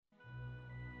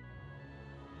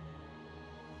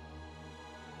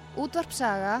Útvarp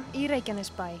Saga í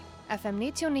Reykjanesbæ, FM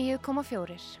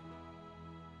 99,4.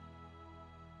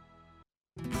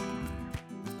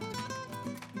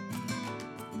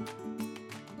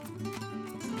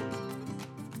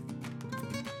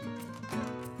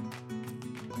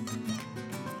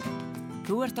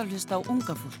 Þú ert að hlusta á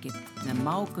Unga fólkið með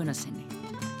Má Gunnarsinni.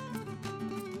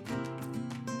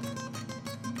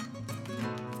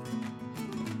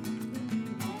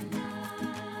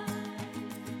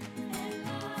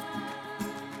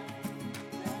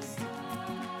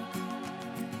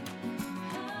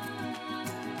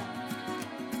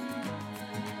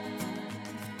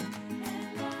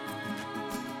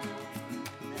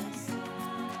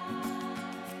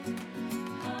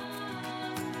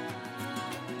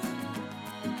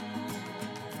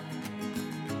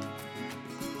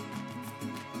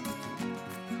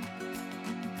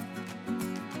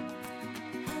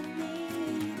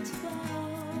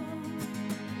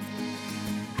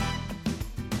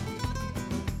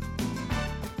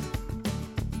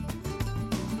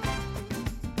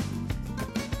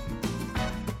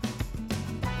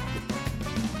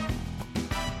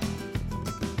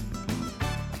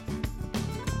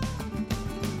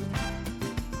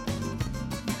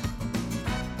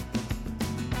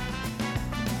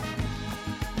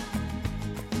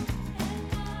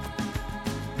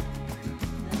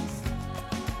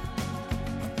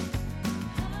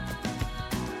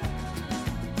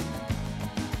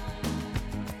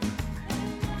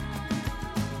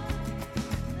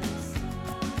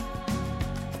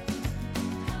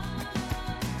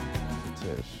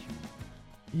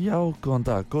 Já, góðan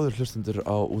dag, góður hlustundur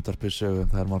á Útvarpi Sögu.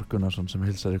 Það Már Gunnarsson sem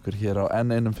hilsar ykkur hér á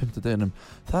enn einum fimmtudeginum.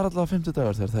 Það allavega 50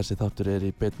 dagar þegar þessi þáttur í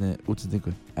beinni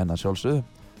útsendingu. En að sjálfsögðu,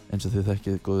 eins og þið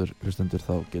þekkið góður hlustundur,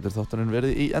 þá getur þátturinn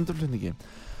verið í endurflutningi.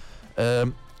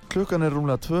 Klukkan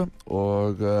rúmlega 2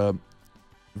 og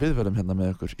við verðum hérna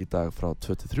með ykkur í dag frá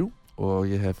 2 til 3 og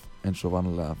ég hef eins og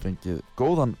vanlega fengið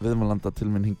góðan viðmælanda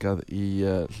til minn hingað í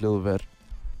hljóðver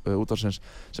útvarsins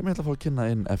sem ég ætla að fá að kynna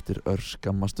inn eftir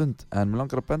örskamma stund, en mér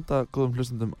langar að benda góðum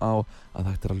hlustundum á að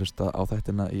hægt að hlusta á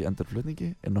þættina í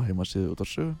endurflutningi inn á heimasíðu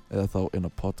Útvarpssögu eða þá inn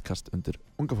á podcast undir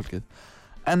Unga fólkið.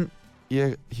 En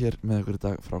ég hér með ykkur í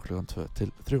dag frá klukkan 2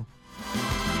 til 3.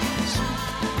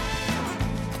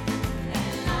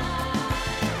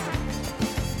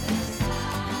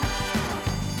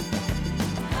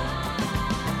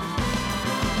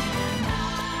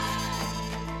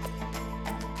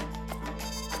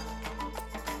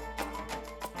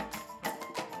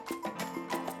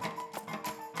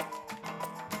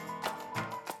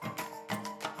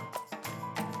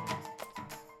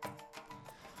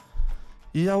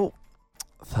 Já,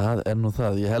 það nú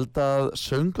það. Ég held að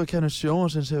söngvakeppni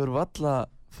sjónvarpsins hefur varla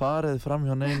farið fram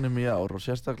hjá neinum í ár og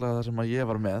sérstaklega það sem að ég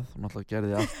var með. Náttúrulega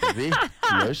gerði ég allt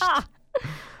vitlaust.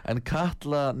 En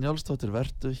Katla Njálsdóttir,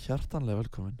 vertu hjartanlega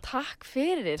velkomin. Takk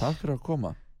fyrir. Takk fyrir að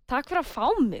koma. Takk fyrir að fá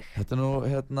mig. Þetta nú,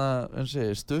 eins og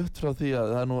ég, stutt frá því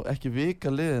að það nú ekki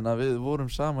vika liðin að við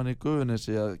vorum saman í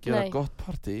Gufunesi að gera gott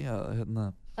partí.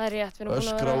 Það rétt, við erum búin að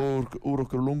öskra úr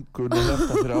okkur lungun og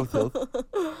lefta fyrir alþjóð.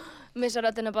 Missa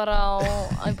röddina bara á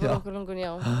æmbur okkur lungun,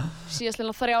 já.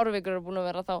 Síðastlega 3 vikur eru búin að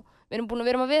vera þá. Við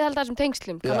erum að viðhalda þessum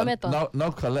tengslum, kann að meta.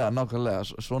 Nákvæmlega.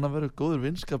 Svona verður góður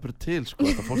vinskapur til, sko.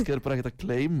 Þetta fólk bara ekkert að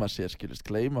gleyma sér, skiljast,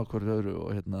 gleyma hverju öðru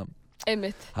og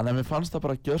Einmitt. Þannig að mér fannst það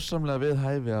bara gjörsamlega við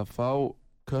hæfi að fá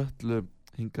Kötlu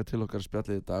hinga til okkar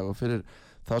spjallið í dag og fyrir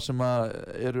þá sem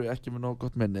eru ekki með nóg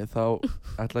gott minni, þá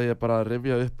ætla ég bara að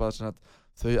rifja upp að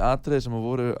þau atriði sem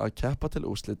voru að keppa til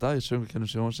úrslita í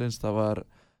söngvakeppni sjónvarpsins, það var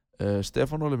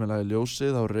Stefán Óli með lagið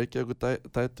Ljósið á Reykjavíkur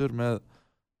dætur með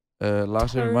lag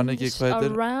sem ég man ekki hvað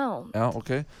heitir. Around. Já,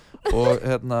 ok. Og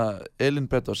Elín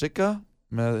Betta og Sigga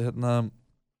með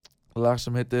lag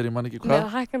sem heitir ég man ekki hvað. Með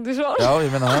Hækkandi sól. Já,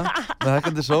 ég meina það. Með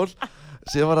Hækkandi sól.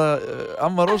 Síðan var það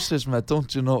Amma Rósis með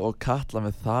Don't You Know og Katla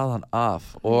með Þaðan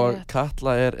af. Og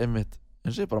Katla einmitt,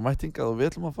 eins og ég bara mætt hingað og við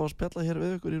ætlum að fá að spjalla hér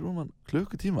við ykkur í rúman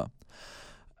klukkutíma.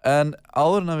 En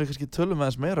áður en að við kannski tölum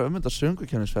aðeins meira um þetta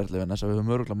söngvakeppnisferli, en þess að við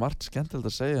höfum örgulega margt skemmtilegt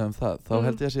að segja um það, þá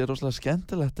held ég að sé rosalega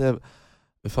skemmtilegt ef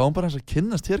við fáum bara að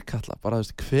kynnast hér Katla, bara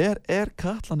hver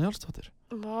Katla Njálsdóttir?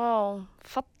 Vá,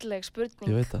 falleg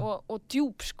spurning og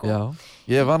djúp, sko. Já,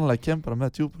 ég vanlega kem bara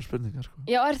með djúpar spurningar, sko.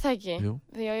 Já, það ekki? Jú.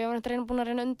 Því að ég var búin að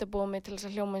reyna að undirbúa mig til þess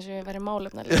að hljóma eins og ég væri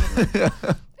málefnari.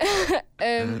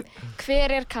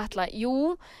 Hver Katla?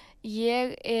 Jú,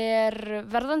 ég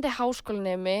verðandi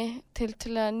háskólanemi til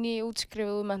að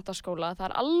nýútskrifuð úr menntaskóla.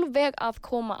 Það alveg að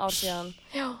koma ár síðan.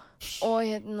 Já. Og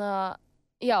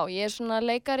já, ég svona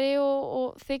leikari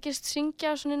og þykist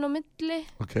syngja svona inn á milli.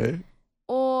 Ok.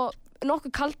 Og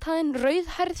nokkuð kalthæðin,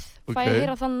 rauðhærð. Fæ að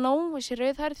heyra það nóg, þessi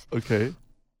rauðhærð. Ok.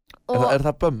 Er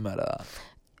það bömmur eða?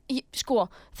 Sko,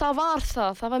 það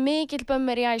var mikill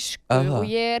bömmur í æsku og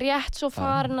ég er rétt svo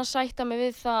farin að sætta mig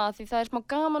við það því það er smá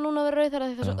gaman núna að vera rauðhærð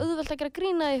því það er svo auðvelt að gera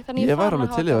grín að því þannig ég var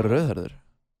alveg til í að vera rauðhærður.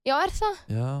 Já, er það?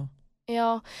 Já.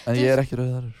 En ég er ekki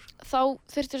rauðhærður. Þá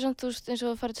þyrftir samt, þú veist, eins og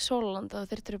þú færir til Sólaland þá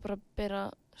þyrftir bara að bera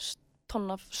tonn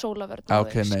af sólavörn á þig.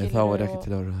 Ok, nei, þá er ég ekki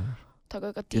til að vera rauðhærður.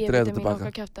 Taka eitthvað D-vitamin og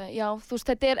eitthvað kjafta. Já, þú veist,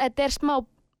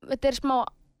 þetta er smá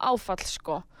áfall,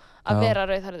 sko. Að vera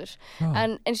rauðhærður.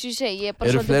 En eins og ég segi, ég er bara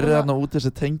svolítið búin að... Eru fleiri þarna úti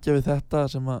sem tengja við þetta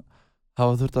sem að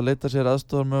hafa þurft að leita sér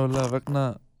aðstofar mögulega vegna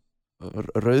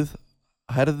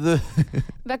rauðhærðu?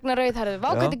 Vegna rauðhærðu. Vá,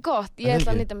 hvað þetta er gott. Ég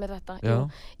ætla að nýta mér þetta.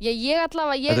 Ég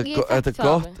allavega, ég þekki það. Þetta er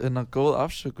gott en að góð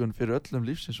afsökun fyrir öllum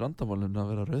lífsins vandamálum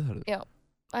að vera rauðhærður. Já.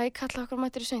 Kalla okkur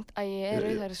mættir í seint. Ég er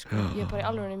rauðhærður, sko. Ég er bara í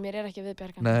alvörunni, mér er ekki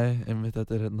viðbjargandi. Nei, einmitt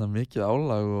þetta er mikið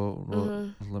álag og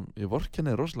ég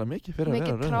vorkenni rosalega mikið fyrir að vera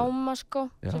rauðhærður. Mikið tráma, sko,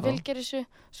 sem fylgir þessu.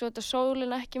 Svo þetta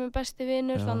sólin ekki minn besti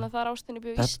vinur, þannig að það er ástinni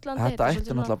búið í Íslandi. Þetta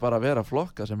ætti náttúrulega bara að vera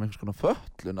flokka sem einhvers konar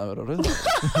föllun að vera rauðhærður.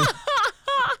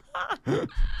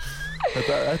 Ég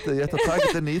ætti að taka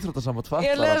þetta inn í íþróttasammátt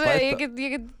fatlaðra að bæta.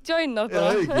 Ég get joinað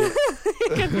það.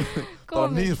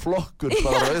 Bara nýr flokkur,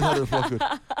 bara rauðhærður flokkur.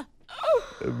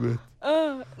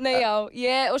 Nei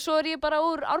og svo er ég bara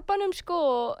úr Árbænum sko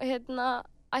og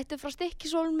ætti frá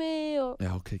Stykkishólmi og...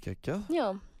 Já, ok, geggjað. Já.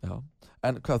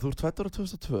 En hvað, þú ert fæddur á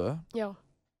 2002? Já,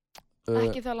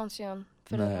 ekki það langt síðan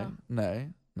fyrir það.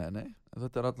 Nei,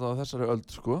 þetta er alltaf á þessari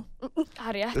öld sko. Það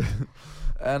er rétt.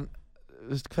 En, þú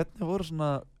veist, hvernig voru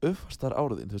svona uppvaxtar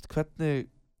árið þín, þú veist, hvernig,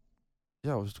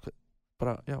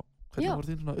 hvernig voru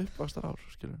þín svona uppvaxtar ár,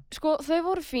 skilur? Sko, þau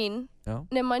voru fín,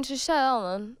 nema eins og ég segði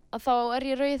áðan að þá er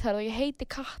ég rauðhærð og ég heiti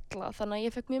Katla þannig að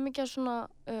ég fekk mjög mikið af svona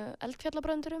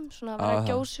eldfjallabröndurum, svona að vera að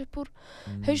gjósa upp úr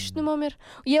hausnum á mér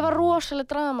og ég var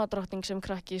rosalega dramadrottning sem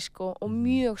krakki, sko, og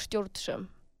mjög stjórnsöm.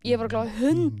 Ég var gláð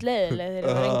hundleiðileg þegar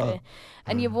ég var yngri.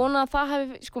 En ég vona að það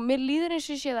hefði, sko, mér líður eins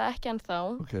og ég sé það ekki ennþá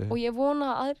og ég vona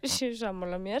að aðrir séu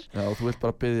sammála mér. Já, og þú vilt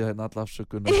bara biðja alla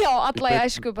afsökunar. Já, alla í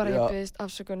æsku bara ég biðist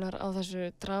afsökunar á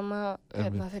þessu drama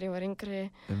þegar ég var yngri.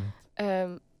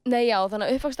 Nei, þannig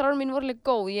að uppvaxtarárin mín voru alveg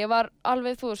góð. Ég var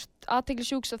alveg, þú veist,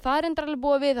 athyglisjúk og það er endur alveg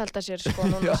búið að viðhalda sér, sko,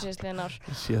 núna síðastliðin ár.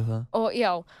 Ég sé það.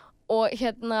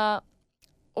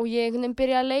 Og ég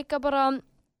byrjaði að leika bara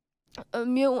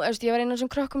mjög, ég var einn af þessum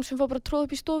krökkum sem fór bara að tróða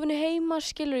upp í stofunni heima,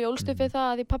 skilur, ég ólst upp við það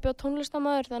að því pabbi var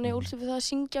tónlistarmaður, þannig ég ólst upp við það að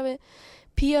syngja við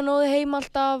píanóði heima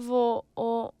alltaf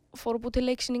og fór að búið til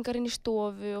leiksýningar inn í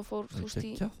stofu og fór, þú veist,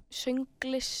 í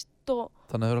sönglist og...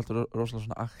 Þannig að þau eru alltaf rosalega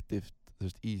svona aktíft, þú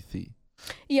veist, í því?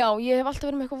 Já, ég hef alltaf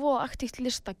verið með eitthvað voða aktíft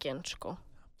listagen, sko.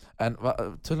 En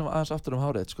tölum aðeins aftur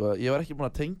hárætt, sko, ég var ekki búin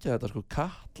að tengja þetta, sko,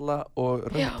 Katla og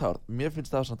rautt hár. Mér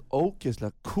finnst það svona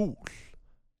ógeðslega cool.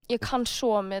 Ég kann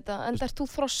svo með þetta, en ert þú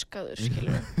þroskaður,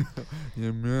 skilur? Ég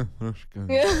er mjög þroskaður.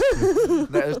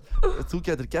 Nei, þú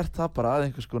getur gert það bara að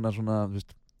einhvers konar svona, þú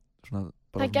veist, svona...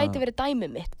 Það gæti verið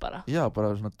dæmið mitt bara. Já, bara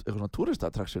svona, eitthvað svona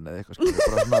túristaattraksjón eða eitthvað, skilur,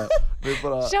 bara svona, við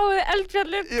bara... Sjáu þið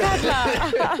eldfjallið,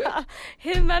 Katla!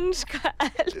 Hið mennska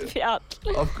eldfjall.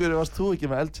 Af hverju varst þú ekki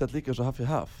með eldfjall líka svo Hafi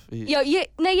Haf? Já, ég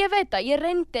veit það, ég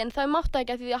reyndi en það mátti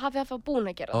ekki að því að Hafi Haf var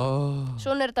búin að gera það.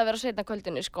 Svona er þetta að vera seinna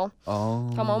kvöldinu, sko.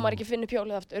 Þá má maður ekki finna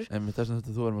pjólið aftur. Einmitt þess að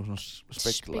þú verður með svona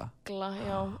spegla. Spegla,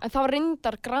 já. En þá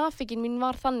reyndar grafíkin mín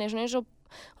var þannig, svona eins og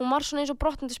hún var svona eins og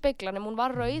brotnandi speglar en hún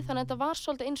var rauð þannig að þetta var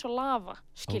svolítið eins og lava,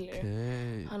 skilju.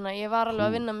 Þannig að ég var alveg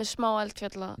að vinna með smá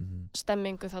eldfjalla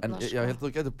stemmingu þarna. En ég held að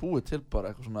þú getur búið til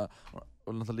bara eitthvað svona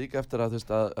og náttúrulega líka eftir að þú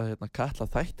veist að Katla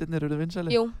þættirnir eru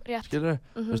vinsælir. Jú, rétt. Skilju,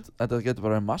 þetta getur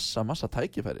bara massa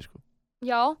tækifæri, sko.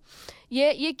 Já,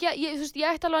 ég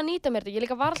ætti alveg að nýta mér þetta. Ég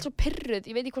líka var alltaf svo pirruð,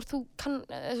 ég veit ekki hvort þú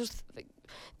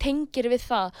tengir við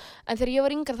það, en þegar ég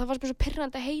var yngri það fannst mér svo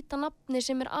pirrandi að heita nafni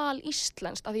sem er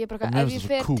al-íslenskt, af því ég bara ef ég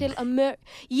fer til að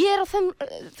ég er á þeim,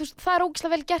 þú veist, það er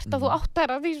ógeðslega vel gert að þú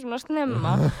áttar að því svona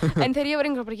snemma, en þegar ég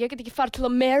var yngri bara, ég get ekki farið til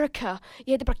America,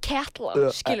 ég heiti bara Katla,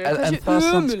 skilur, en það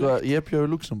samt, sko, ég bjó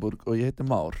í Luxemburg og ég heiti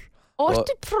Már. Og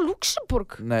ertu frá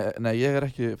Luxemburg? Nei, ég er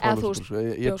ekki frá Luxemburg, sko,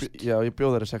 ég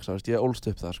bjó þar í 6 ára, ég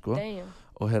ólst upp þar, sko.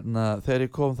 Og þegar ég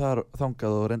kom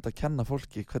þangað og reyndi að kenna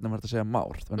fólki hvernig maður ætti að segja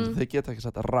Már, þannig að þeir geta ekki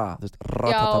sagt ra, þú veist,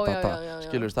 ra-ta-ta-ta-ta,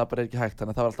 skilur, það bara er ekki hægt,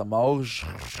 þannig að það var alltaf Már,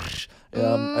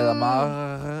 eða Mar,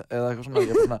 eða eitthvað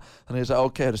svona, þannig að ég sagði,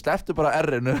 ok, slepptu bara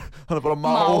R-inu, þannig bara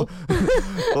Má, og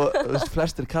þú veist,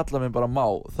 flestir kalla mig bara Má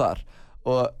þar,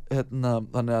 og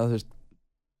þannig að þú veist,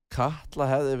 Katla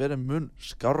hefði verið mun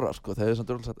skárra, sko, þegar þið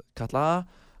samt örgulega sagt Katla,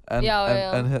 En, Já,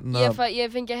 en hérna,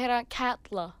 ég fengi að heyra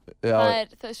Katla. já,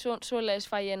 Það er svoleiðis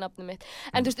fæ ég nafnið mitt.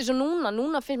 En þú veist, eins og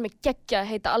núna finnst mér geggja að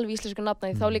heita alveg íslensku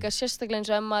nafna, því þá líka sérstaklega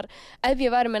eins og ef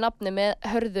ég væri með nafni með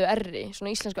hörðu R-i,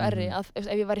 svona íslensku R-i, ef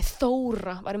ég væri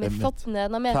Þóra, væri með þóttni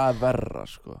þarna með. það verra,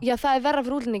 sko. Já, það verra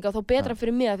fyrir útlendinga og þá betra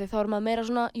fyrir mig, því þá maður meira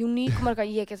svona uník og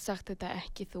maður ég get sagt þetta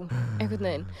ekki þú, einhvern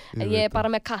veginn. En ég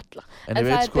bara með Katla. En ég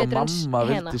veit sko að mamma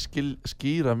vildi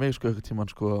skýra mig sko einhvern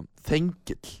tímann sko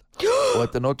Þengill. Og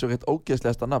þetta er náttúrulega eitt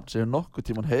ógeðslegasta nafn sem ég nokkuð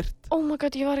tímann heyrt. Oh my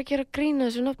god, ég var að gera grína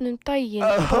þessu nafni daginn.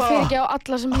 Bara fyrir ekki á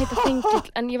alla sem heita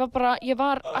Þengill. En ég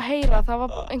var að heyra, það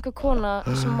var einhver kona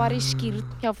sem var í skírn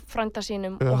hjá frænda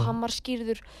sínum og hann var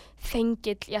skírður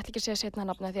Þengill. Ég ætla ekki að segja seinna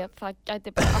nafni því að það gæti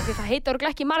bara, af því það heita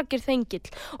örugglega ekki margir Þengill.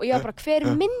 Og ég var bara, hver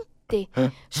myndi?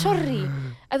 Sorry.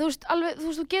 Þú veist,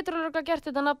 þú getur alveg gert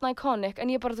þetta nafna iconic, en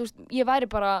ég væri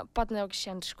bara barnið á ekki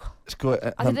séns, sko.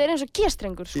 Þetta er eins og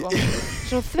G-strengur, sko.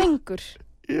 Svona þvengur.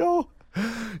 Já,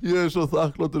 ég er svo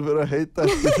þakkláttur fyrir að heita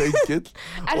eftir Þengill.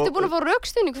 Ertu búin að fá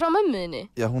rökstuðning frá mömmuðinni?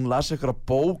 Já, hún las einhverja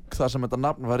bók þar sem þetta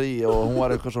nafn var í og hún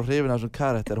var eitthvað svo hrifin af þessum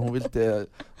karakter. Hún vildi,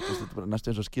 þetta er bara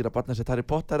næstu eins og skýra barnið sitt Harry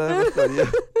Potter eða eitthvað.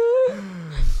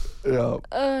 Já.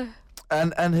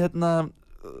 En hérna,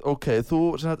 ok, þú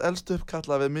sem sagt elst upp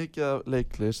Katla við mikið af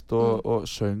leiklist og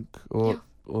söng og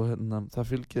hérna,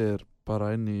 það fylgir þér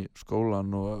bara inn í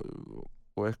skólan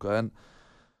og eitthvað, en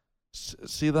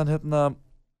síðan hérna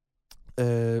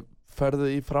ferðu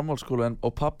í framhaldsskóla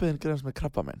og pabbiðinn greinist með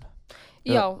krabbamein.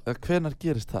 Já. Hvenær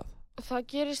gerist það? Það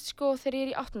gerist sko þegar ég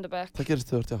er í 8. bekk. Það gerist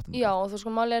þegar þú ert í 8. bekk? Já, og þú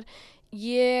sko máli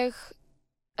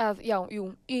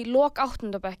í lok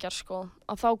 8. bekkjar sko,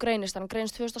 að þá greinist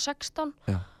 2016.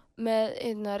 Já. Með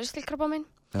ristilkrabbamein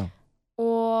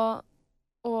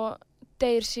og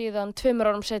deyr síðan 2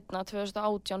 árum seinna,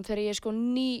 2018, þegar ég er sko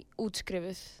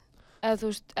nýútskrifuð.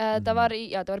 Þetta var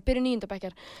byrjun 9.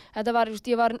 bekkjar. Þetta var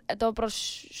bara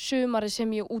sumarið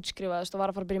sem ég útskrifaðist og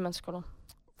var að fara að byrja í menntaskóla.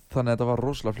 Þannig að þetta var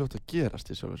rosalega fljótt að gerast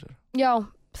í sjálfu sér. Já,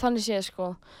 þannig séð sko.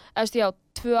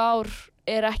 2 ár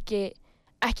er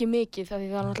ekki mikið, því það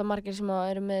er náttúrulega margir sem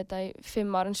eru með þetta í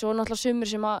 5 ár, en svo náttúrulega sumir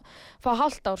sem að fá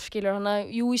hálft ár, skilur, þannig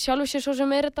að jú, í sjálfu sér svo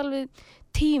sem er þetta alveg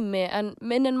tími, en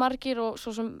minn en margir og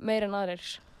svo sem meir en aðrir.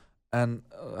 En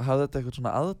hafði þetta eitthvað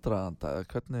svona aðdraganda, eða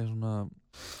hvernig svona...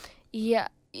 Já,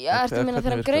 ertu að minna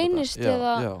þegar hann greinist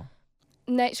eða... Já.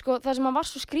 Nei, sko, það sem var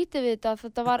svo skrítið við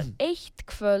þetta var eitt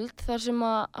kvöld þar sem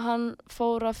að hann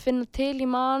fór að finna til í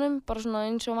maganum, bara svona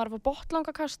eins og hann var að fá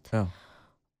botnlangakast. Já.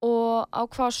 Og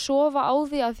ákvað að sofa á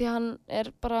því að því hann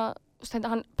er bara,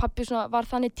 pabbi var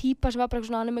þannig típa sem var bara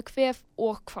eitthvað svona, hann er með kvef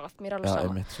og hvað, mér er alveg sama. Já,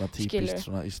 einmitt svona típist,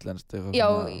 svona íslenskt eitthvað. Já,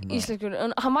 íslenskur,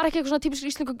 en hann var ekki eitthvað svona típiskur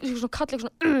íslenskur, svona kall, eitthvað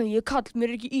svona, ég er kall,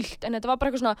 mér er ekki illt, en þetta var bara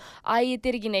eitthvað svona, þetta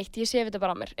er ekki neitt, ég sé þetta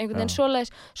bara á mér. Einhvern veginn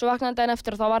svoleiðis, svo vaknaði hann daginn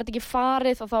eftir og þá var þetta ekki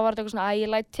farið og þá var þetta eitthvað svona, ég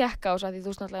læt tékka á þess að því þú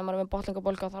veist náttúrulega, maður er með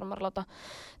botnlangabólgu og þá er maður að láta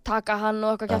taka hann og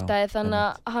eitthvað kjaftaði, þannig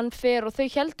að hann fer og þau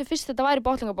héldu fyrst þetta væri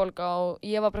botnlangabólga og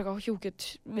ég var bara eitthvað hjúkut,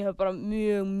 mér var bara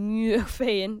mjög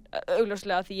fegin,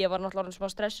 augljóslega því ég var náttúrulega orðin smá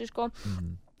stressi sko.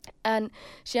 En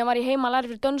síðan var ég heima að læra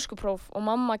fyrir dönskupróf og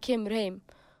mamma kemur heim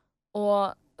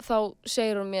og þá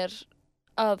segir hún mér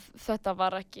að þetta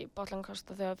var ekki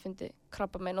botnlangakasta þegar ég fyndi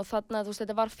krabbamein og þannig að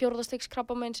þetta var 4. stigs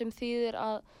krabbamein sem þýðir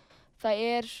að það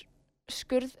er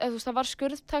það var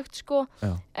skurðtækt sko.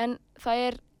 Já. En það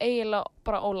er eiginlega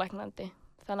bara ólæknandi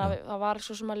þannig að það var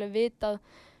svo sem alveg vitað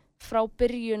frá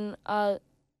byrjun að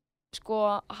sko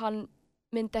hann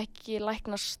myndi ekki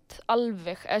læknast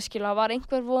alveg, eða skilja, það var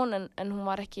einhver von en hún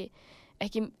var ekki,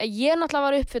 ég náttúrulega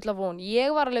var uppfull af von,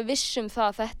 ég var alveg viss um það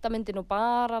að þetta myndi nú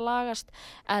bara lagast,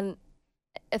 en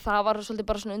það var svolítið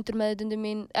bara svona undirmeðvitund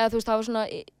mín, eða þú veist, það var svona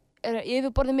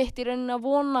yfirborðið mitt í rauninni að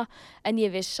vona, en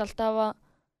ég viss alltaf að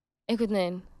einhvern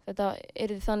veginn, þetta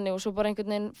yrði þannig og svo bara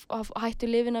einhvern veginn hættu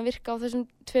lyfin að virka á þessum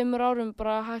 2 árum,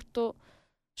 bara hægt og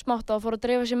smátt að fór að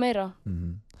dreifa sér meira.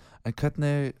 En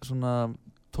hvernig svona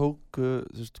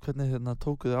hvernig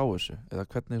tókuð þið á þessu? Eða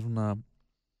hvernig svona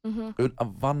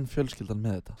vann fjölskyldan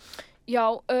með þetta? Já,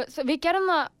 við gerum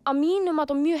það að mínum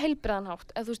að á mjög heilbrigðan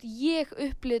hátt. Eða þú veist, ég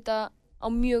upplifði þetta á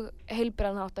mjög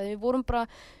heilbrigðan hátt. Við vorum bara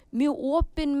mjög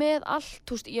opin með allt.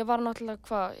 Þú veist, ég var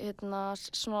náttúrulega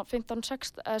svona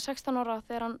 16 ára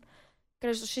þegar hann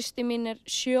greist og systir mín er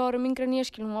 7 árum yngri en ég,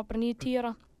 skilur, hún var bara 9-10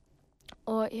 ára.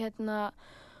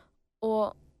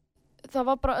 Og það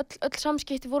var bara öll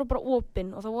samskipti voru bara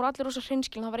opin og það voru allir rosa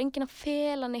hreinskilin, það var enginn að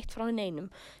fela neitt frá neinum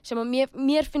sem að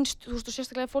mér finnst, þú veist, og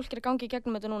sérstaklega ef fólk er að gangi í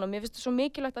gegnum þetta núna, mér finnst það svo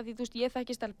mikilvægt að því, þú veist, ég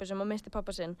þekki stelpu sem að missti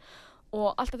pabba sinn og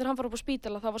alltaf þegar hann fór upp á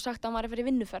spítala þá var sagt að hann væri að fara í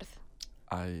vinnuferð.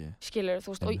 Skilur, þú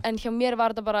veist, en hjá mér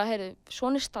var þetta bara, heyrðu,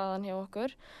 svona staðan hjá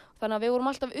okkur, þannig að við vorum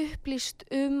alltaf upplýst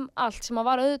allt sem að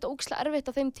var auðvitað ógeðslega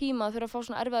erfitt á þeim tíma að þurfa að fá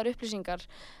svona erfiðar upplýsingar,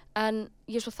 en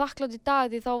ég er svo þakklát í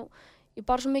dag því þá ég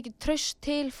bara svo mikið traust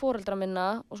til foreldra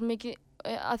minna og svo mikið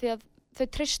að því að þau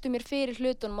treystu mér fyrir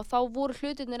hlutunum og þá voru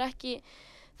hlutirnir ekki,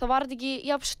 það var ekki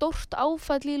jafn stórt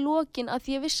áfall í lokin að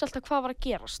því ég vissi alltaf hvað var að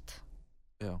gerast.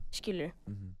 Já. Skilur.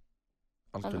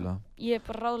 Algjörlega. Ég er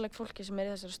bara ráðleg fólki sem í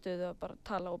þessari stöðu að bara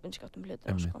tala opinskátt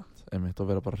hlutina, sko. Einmitt, og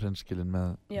vera bara hreinskilin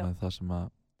með það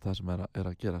sem er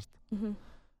að gerast.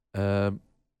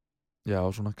 Já,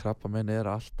 og svona krabbamein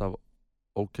er alltaf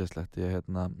ógeðslegt.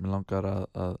 Mér langar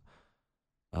að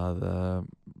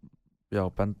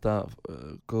benda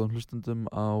góðum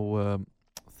hlustundum á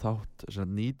þátt,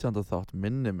 19. þátt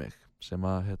Minni mig, sem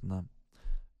að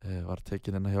var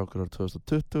tekin hjá okkur árið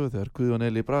 2020 þegar Guðjón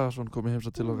Eli Bragason kom í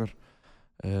heimsókn til okkar.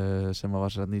 Sem var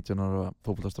 19 ára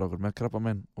fótboltastrákur með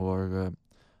krabbamein og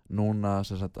núna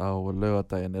á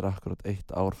laugardaginn er akkurat 1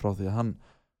 ár frá því að hann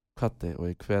kvaddi og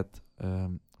ég hvet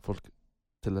fólk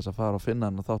til þess að fara og finna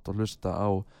hann og þátt og hlusta á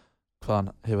hvað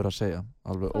hann hefur að segja.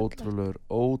 Alveg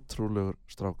ótrúlegur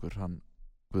strákur, hann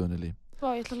Guðjón Eli.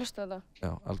 Vá, ég ætla að hlusta þetta.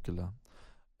 Já, algjörlega.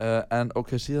 En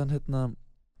ok, síðan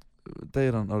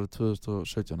deyr hann árið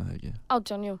 2017 eða ekki?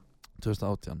 18, jú.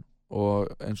 2018. Og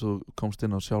eins og þú komst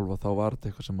inn á sjálfa þá var þetta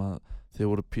eitthvað sem að þið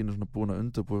voru pínur svona búin að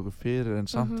undirbúa ykkur fyrir en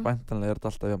samt væntanlega er þetta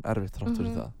alltaf jafn erfitt þrátt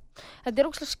fyrir það. Þetta er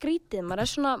ógeðslega skrítið, maður er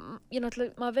svona,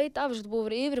 maður veit af þess að þetta búið að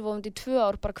vera yfirvofandi í 2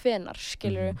 ár bara hvenar,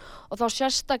 skilur og þá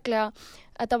sérstaklega,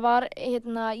 þetta var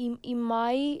í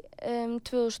maí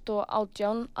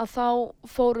 2018 að þá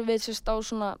fórum við á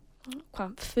svona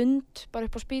fund bara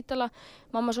upp á spítala,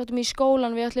 mamma sótti mig í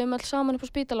skólan, við ætluðum öll saman upp á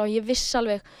spítala og ég vissi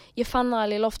alveg, ég fann það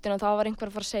alveg í loftinu að það var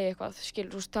einhver að fara að segja eitthvað,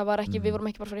 skilur, það var ekki, við vorum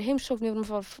ekki bara að fara í heimsókn, við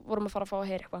vorum að fara að fá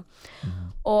að heyra eitthvað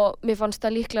og mér fannst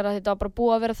það líklega að þetta var bara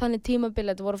búið að vera þannig tímabil,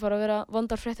 þetta voru að fara að vera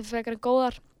vondar fréttir frekar en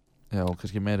góðar. Já, og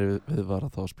kannski meiri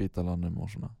viðvara þá á spítalanum og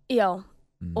svona. Já,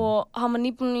 og hann var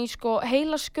nýbúinn í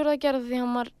heilaskurðagerð því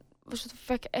hann var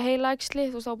fekk heilaæxli,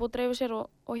 þú veist, það var búið að dreifa sér og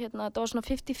þetta var svona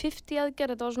 50-50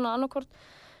 aðgerð, þetta var svona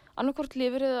annarkvort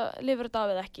lifir þetta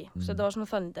af eða ekki, þetta var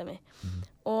svona þannig dæmi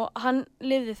og hann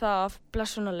lifði það af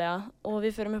blessunarlega og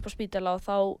við förum upp á spítala og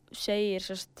þá segir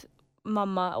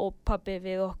mamma og pabbi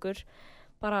við okkur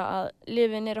bara að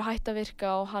lyfin eru hætt að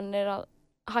virka og hann er að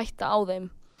hætta á þeim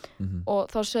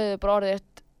og þá sögðu bara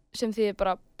orðið sem þýðir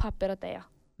bara pabbi er að deyja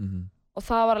og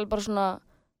það var alveg bara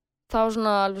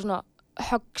alveg svona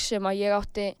högg sem að ég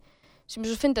átti sem ég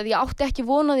svo fyndi að ég átti ekki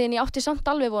vonaði en ég átti samt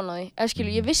alveg vonaði eða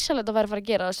skilur, ég vissi alveg að það væri að fara að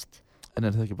gerast. En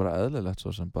er það ekki bara eðlilegt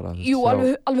svo sem bara Jú,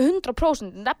 alveg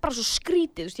 100%, það er bara svo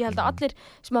skrítið, ég held að allir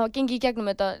sem hafa gengið í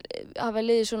gegnum þetta hafa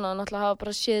liðið svona, náttúrulega hafa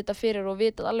bara séð þetta fyrir og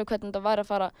vitað alveg hvernig þetta væri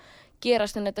að fara að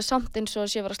gerast en þetta er samt eins og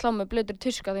að sé vera að slá með blautur í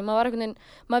tuska því maður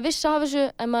vissi að hafa þessu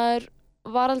en maður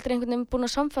var aldrei einhvern veginn búinn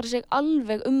að samfæra sig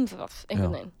alveg það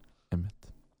einhvern veginn. Einmitt.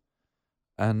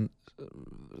 En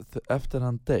eftir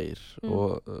hann deyr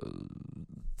og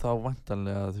þá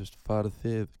væntanlega þú veist farið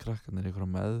þið krakkarnir í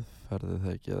einhverja meðferði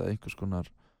þegar ekki eða einhvers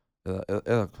konar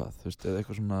eða hvað þú veist eða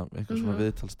einhver svona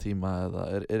viðtalstíma eða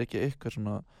er ekki eitthvað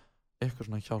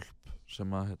svona hjálp sem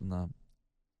að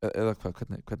eða hvað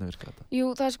hvernig virkar þetta?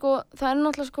 Jú, það er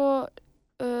náttúrulega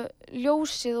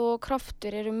ljósið og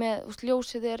kraftur eru með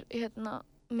ljósið er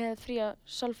með fría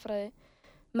sálfræði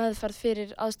meðferð fyrir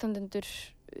aðstandendur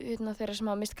þeirra sem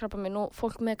hafa mist krabbamein og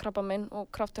fólk með krabbamein og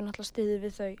kraftur náttúrulega styður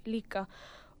við þau líka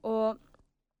og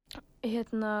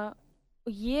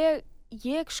ég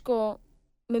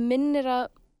mig minnir að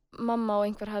mamma og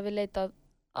einhver hafi leitað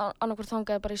annarkvort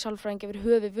þangaði bara í sálfræðingi yfir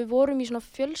höfuð, við vorum í svona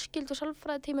fjölskyldu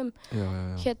sálfræðitímum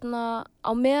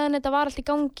á meðan þetta var allt í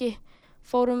gangi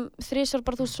fórum 3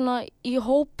 bara svona í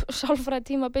hóp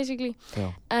sálfræðitíma basically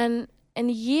en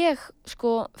ég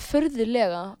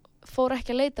furðulega fór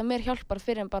ekki að leita mér hjálpar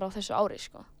fyrir en bara á þessu ári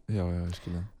Já, ég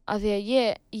skil það. Af því að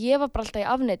ég var bara alltaf í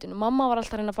afneitun mamma var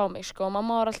alltaf að reyna að fá mig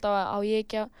mamma var alltaf á ég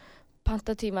ekki að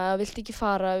panta tíma eða viltu ekki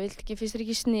fara, finnst þér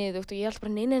ekki sniðugt og ég alltaf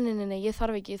bara nei, ég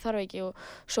þarf ekki og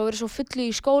svo verið svo fullu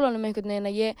í skólanum einhvern veginn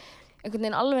að ég einhvern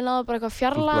veginn alveg náði bara eitthvað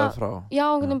fjarlæga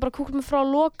einhvern veginn bara kúkla mig frá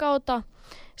að loka á þetta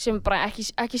sem bara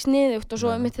ekki sniðugt og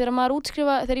svo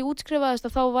þegar ég útskrifaðist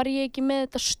þá var ég ekki með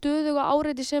þetta stöðuga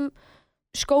áreiti sem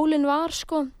skólinn var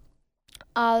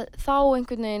að þá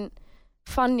einhvern veginn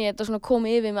fann ég þetta svona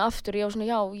komið yfir mig aftur og ég var svona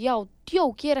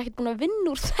djók, ég er ekkert búin að vinna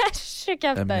úr þessu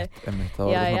kjaftaði. Einmitt, það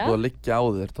var svona búið að liggja á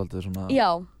þér dálítið svona. Já,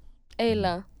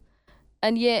 eiginlega.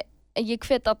 En ég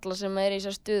hvet alla sem er í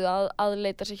þessar stuðu að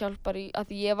leita sér hjálpar í, að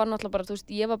því ég var náttúrulega bara, þú veist,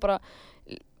 ég var bara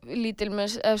lítil með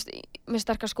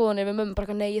sterkar skoðanir við mömmu,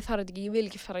 bara nei, ég þarf þetta ekki, ég vil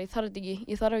ekki fara, ég þarf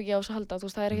ekki á þess að halda, þú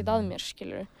veist, það er ekkert að mér,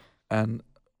 skilurðu. En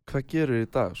hvað gerur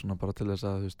í dag, svona bara til þess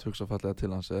að, þú veist, hugsa fallega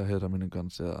til hans eða heiðra minningu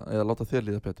hans eða láta þér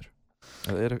líða betur?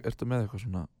 Eða ertu með eitthvað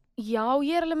svona? Já,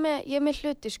 ég er með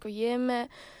hluti, sko, ég er með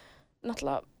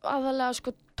náttúrulega aðalega sko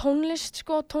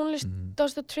tónlist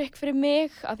does the trick fyrir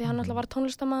mig af því hann náttúrulega var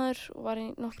tónlistarmaður og var í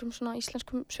nokkrum svona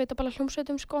íslenskum sveitaballa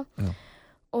hljómsveitum sko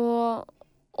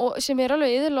og sem er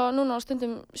alveg iðulega núna á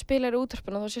stundum spilar í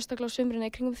útvarpinu og þá sérstaklega á sumrinu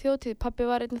í kringum þjóðtíð. Pabbi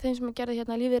var einn af þeim sem gerði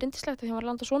hérna Lífið er yndislegt því hann var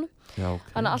að landa sonum.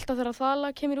 Þannig að alltaf þegar það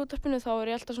lag kemur í útvarpinu þá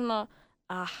er ég alltaf svona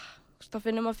þá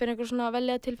finnum maður fyrir einhver svona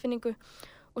vellega tilfinningu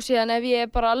og síðan ef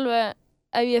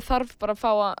ég þarf bara að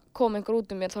fá að koma einhver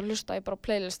út um mér þá hlusta ég bara á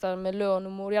playlistar með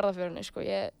lögunum úr jarðarförunni sko,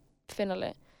 ég finn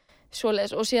alveg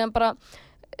svoleiðis og síðan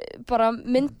bara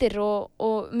myndir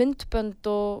og myndbönd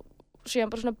og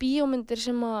síðan bara svona bíómyndir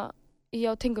sem að ég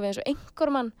á tengum við eins og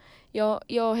Einhvermann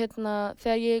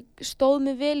þegar ég stóð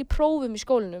mig vel í prófum í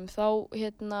skólanum þá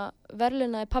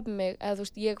verðlaunaði pabbi mig eða þú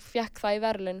veist ég fékk það í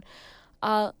verðlaun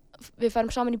að við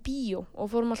færum saman í bíó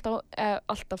og fórum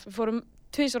alltaf við fórum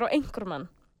tvisvar á Einhvermann.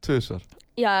 Tvisvar?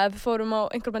 Já, við fórum á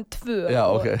Einhvermann 2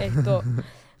 og 1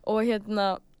 og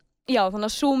já, þannig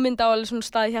að sú mynd á alveg svona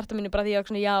stað í hjarta mínu bara því ég var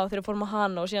svona já þegar við fórum á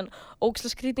hana og síðan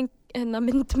ógeðslega skrítin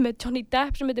mynd með Johnny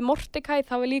Depp sem heitir Mordecai,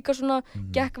 það var líka svona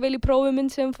gekk vel í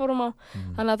prófumynd sem við fórum á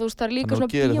þannig að þú veist það er líka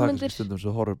svona bíómyndir. Þannig að þú gerir það stundum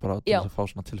svo horfir bara til þess að fá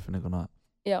svona tilfinninguna.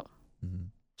 Já,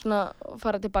 svona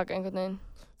fara tilbaka einhvern veginn.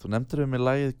 Þú nefndir mig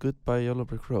lagið Goodbye Yellow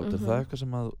Brick Road, er það eitthvað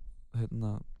sem að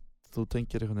þú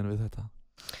tengir einhvern veginn við þetta?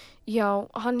 Já,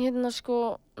 hann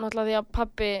sko, náttúrulega því að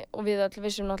pabbi og við allir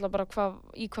vissum náttúrulega bara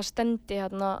í hvað stendi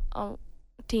hérna á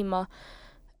tíma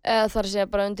eða þar að segja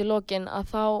bara undir lokin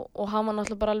að þá, og hann var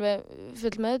náttúrulega bara alveg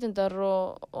full meðvitundar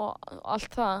og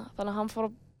allt það, þannig að hann fór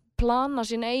að plana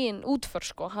sín eigin útför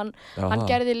sko, hann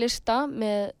gerði lista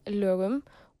með lögum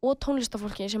og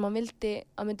tónlistafólki sem hann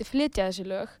myndi flytja þessi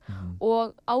lög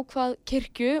og ákvað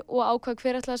kirkju og ákvað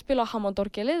hver ætlaði að spila á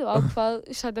Hammondorgelið og ákvað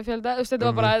sætafjölda, þetta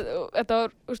var bara,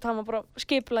 hann var bara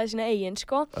skipulaði sína eigin,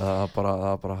 sko. Það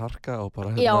var bara harka og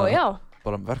bara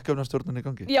bara verkefnastjórnin í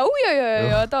gangi. Já,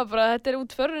 þetta var bara, þetta er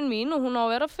útförin mín og hún á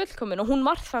að vera fullkomin og hún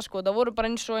var það, sko, það voru bara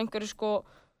eins og einhverju, sko,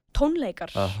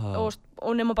 tónleikar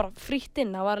og nema bara frítt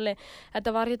inn,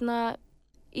 þetta var hérna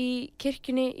í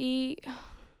kirkjunni í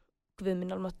Guð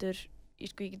minn almáttugur, ég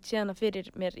get séð hana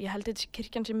fyrir mér, ég held þetta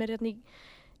kirkjan sem er hérna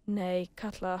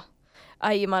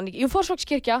ég man ekki,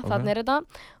 Fossvogskirkja, þarna er þetta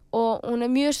og hún er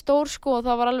mjög stór sko og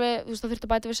það var alveg, þú veist það þurfti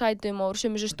að bæta við sætum og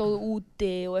sumir sem stóðu úti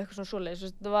og eitthvað svona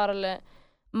svoleiðis, það var alveg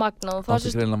magnað og það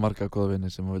greinilega marga góða vini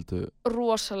sem vildu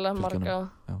rosalega marga,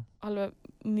 alveg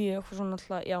mjög svona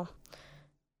alltaf,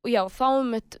 og já, þá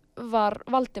mitt var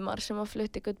Valdimar sem að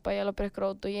flutti Goodbye Yellow Brick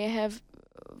Road og ég hef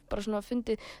bara svona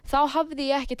fundið, þá hafði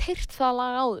ég ekkert heyrt það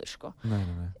lag áður sko. Nei.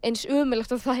 Eins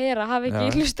umilagt að það er að hafa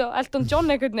ekki hlusta á Elton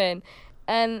John einhvern veginn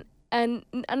en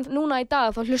núna í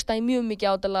dag þá hlusta ég mjög mikið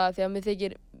á þetta lag því að mér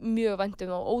þykir mjög vænt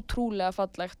og ótrúlega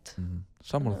fallegt.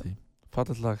 Sammála því,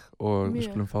 fallegt lag og við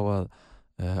skulum fá að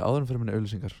áður en fyrir minni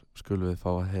auglýsingar skulum við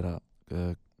fá að heyra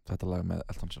þetta lag með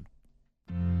Elton John.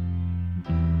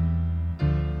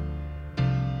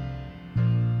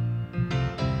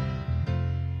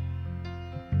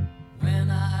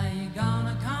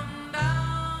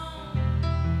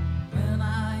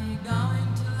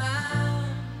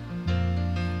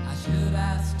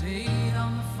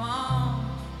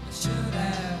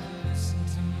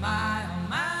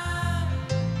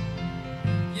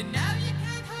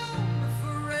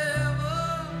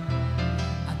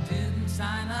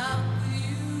 Sign up with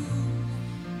you.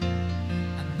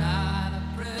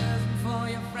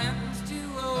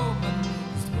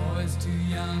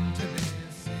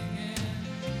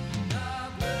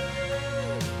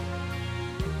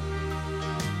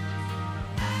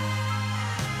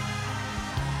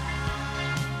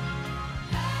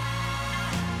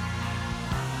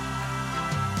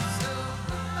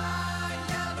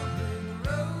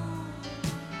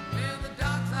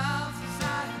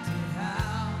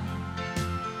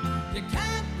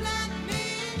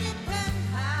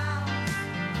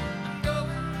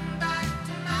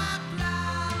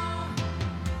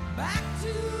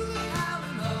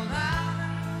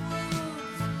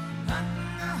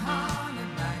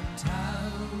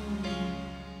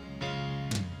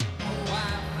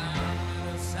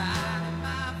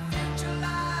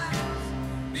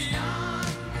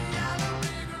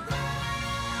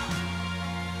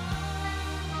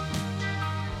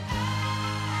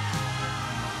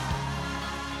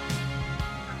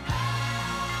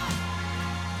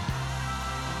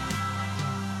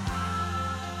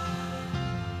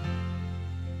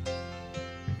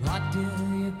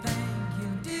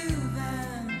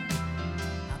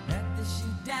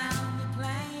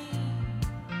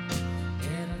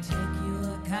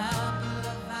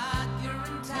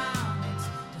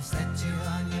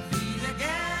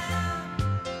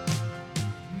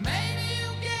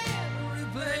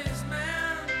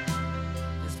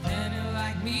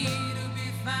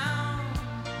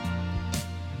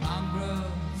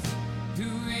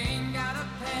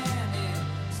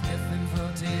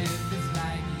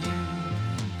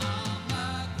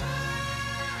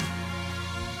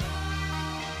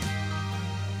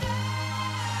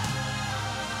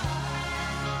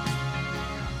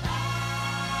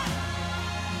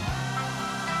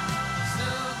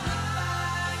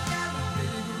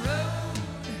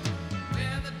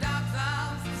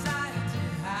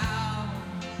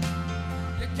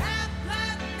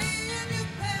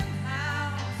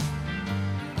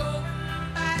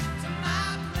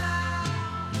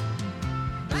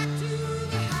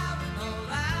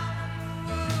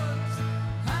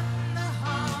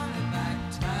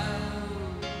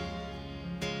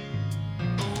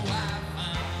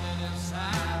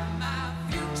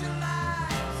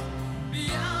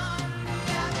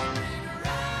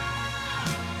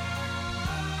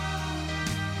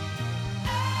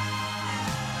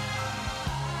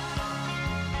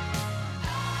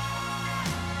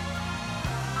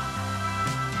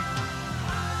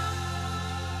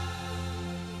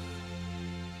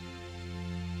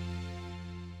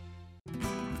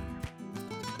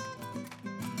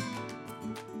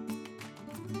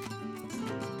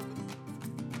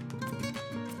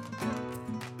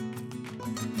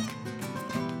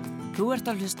 Þú ert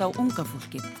að hlusta á unga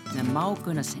fólkið með Má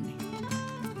Gunnarsinni.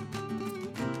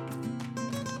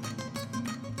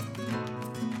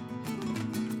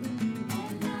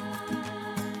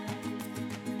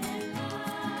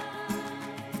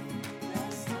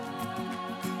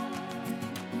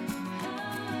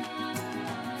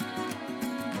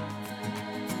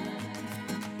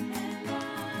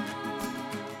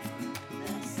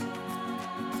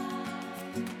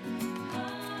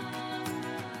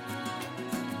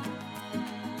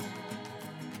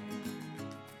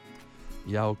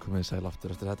 Já, komið sæl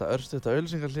aftur eftir þetta örstutta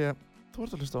auglýsingarhlé. Þú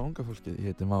ert að hlusta á unga fólkið,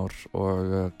 ég heiti Már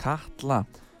og Katla,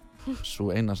 sú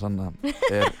eina sanna,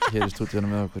 hér í stúdíunum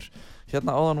með okkur.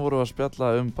 Hérna áðan vorum við að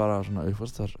spjalla bara svona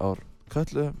uppfastar ár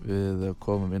Kötlu. Við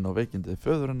komum inn á veikindi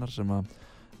föðurinnar sem að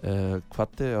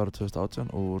kvaddi árið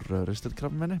 2018 úr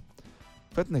ristilkrabbameini.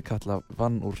 Hvernig Katla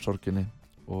vann úr sorginni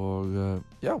og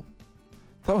já,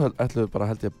 þá ætlum við bara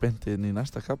held ég beint inn í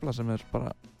næsta kafla sem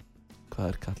bara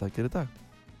hvað Katla að gera í dag?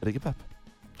 Ekki pepp?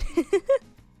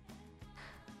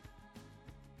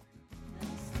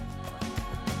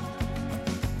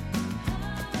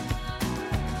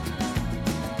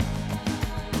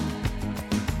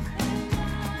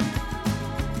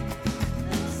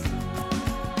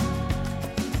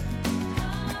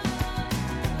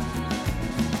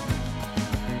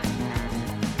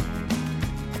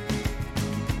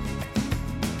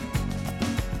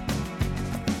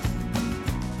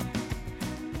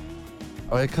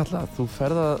 Og ég Katla, þú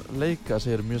ferð að leika,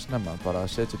 segir mjög snemma, bara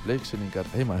að setja upp leiksýningar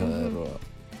heima hjá þér og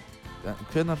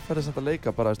hvenær ferðu samt að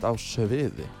leika bara á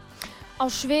sviði? Á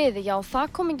sviði, já,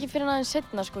 það kom ekki fyrir aðeins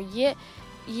seinna, sko.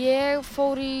 Ég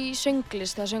fór í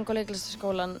sönglist, eða söng- og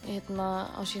leiklistaskólann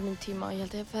á sínum tíma. Ég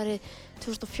held að ég ferði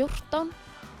 2014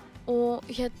 og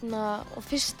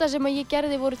fyrsta sem ég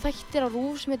gerði voru þættir á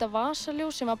RÚV sem heita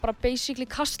Vasaljós, sem var bara basically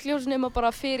kastljós nema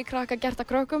bara fyrir krakka gert að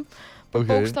krökkum.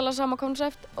 Bókstaflega sama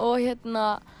konsept og ég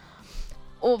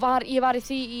var í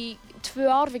því í 2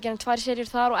 ár, við gerum 2 seríur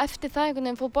þar og eftir það einhvern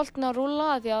veginn fór boltinn að rúlla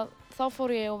því að þá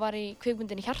fór ég og var í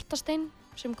kvikmyndinni Hjartastein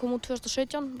sem kom út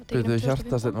 2017.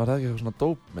 Hjartastein, var það ekki eitthvað svona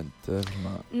dópmynd eða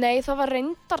svona? Nei, það var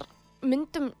reyndar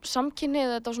myndum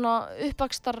samkynhneigð, þetta var svona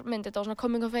uppvaxtarmynd, þetta var svona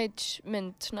coming of age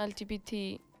mynd, svona LGBT.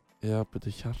 Já,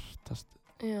 Hjartastein.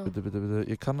 Bíddu,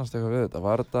 ég kannast eitthvað við þetta.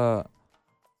 Var þetta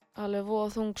alveg voða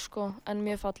þung, sko, en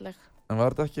mjög falleg. En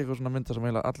var þetta ekki eitthvað svona mynda sem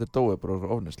eiginlega allir dói bara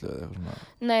úr ofneyslu eða eitthvað svona?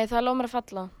 Nei, það lof mér að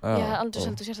falla. Já, ég hef aldrei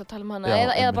seldu sérst að tala um hana. Já,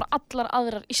 eða bara allar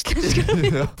aðrar íslenskar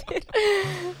myndir.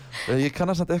 Ég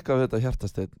kannast samt eitthvað við þetta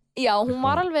Hjartastein. Já, hún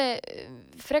var alveg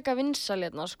freka vinsæl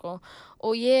hérna, sko.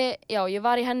 Og ég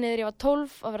var í henni þegar ég var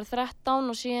 12, að vera 13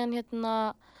 og síðan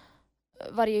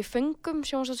var ég í Föngum,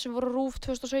 sjónvarpsþættir sem voru á RÚV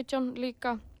 2017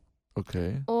 líka.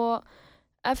 Ok. Og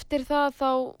eftir það,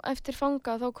 eftir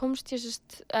Fanga, þá komst ég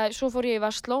svo fór ég í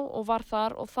Versló og var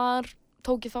þar og þar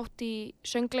tók ég þátt í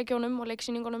söngleikjónum og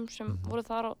leiksýningunum sem voru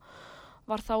þar og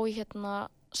var þá í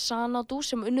Sanadu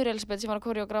sem Unnur Elisabeth sem var að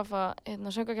koreografa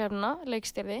söngvakeppnina,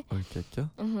 leikstýrði. Okay,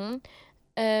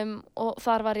 og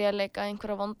þar var ég að leika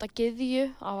einhverja vonda gyðju,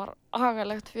 það var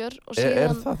agalegt fjör. Og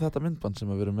síðan, það þetta myndband sem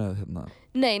við erum með hérna?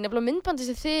 Nei, nefnilega myndbandi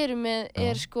sem þið eru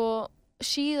með sko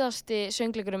síðasti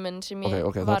söngleikurinn minn sem ég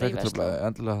var í Versló.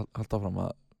 Endilega halda áfram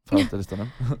að fara eftir listanum.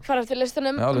 Fara eftir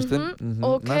listanum. Já, listin.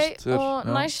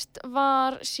 Næst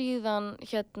var síðan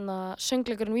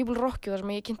söngleikurinn We Will Rock You þar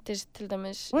sem ég kynntist til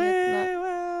dæmis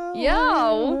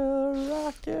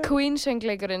Queen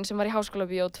söngleikurinn sem var í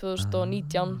Háskólabíó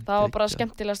 2019. Það var bara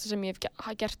skemmtilegast sem ég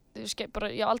hef gert. Ég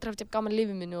hef aldrei haft gaman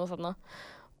lífi mínu og þarna.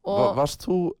 Varst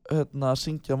þú að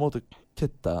syngja á móti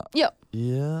Kitta? Já.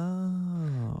 Já.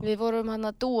 Við vorum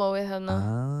dúóið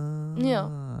Já.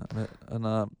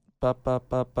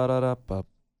 Ba-ba-ba-ba-ra-ba.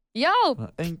 Já.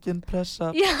 Engin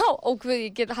pressa. Já,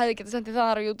 ógvöð, ég hefði getað sendið það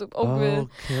þar á YouTube, ógvöð.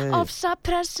 Okay. Ofsa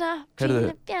pressa.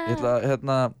 Heyrðu, ég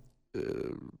ætla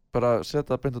bara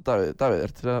setja beint á Davíð,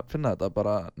 ertu að finna þetta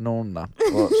bara núna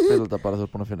og spila þetta bara þú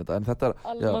ert búin að finna þetta, en þetta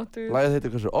lagið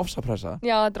heitir hversu, Ofsa pressa?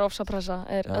 Já, þetta Ofsa pressa,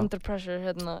 Under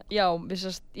Pressure, já,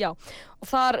 og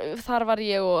þar var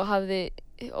ég og hafði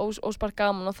óspart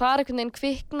gaman og þar einhvern veginn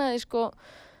kviknaði sko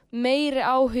meiri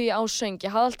áhugi á söng.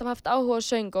 Ég hafði alltaf haft áhuga á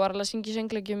söng og var alveg að syngja í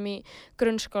söngleikjum í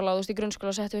grunnskóla, í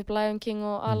grunnskóla setti upp Lion King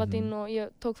og Aladdin og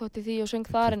ég tók þátt í því og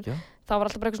söng þar, en það var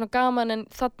alltaf bara eitthvað svona gaman, en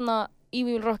þarna í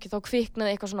We Will Rock You þá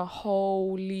kviknaði eitthvað svona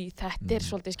holy, þetta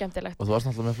svolítið skemmtilegt. Og þú varst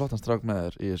náttúrulega með flottan strák með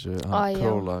þér í þessu,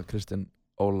 Króla, Kristinn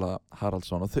Óla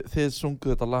Haraldsson, og þið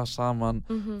sunguð þetta lag saman.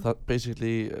 Það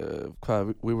basically,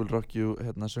 We Will Rock You,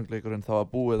 söngleikurinn, þá var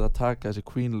búið að taka þessi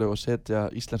Queen lög og setja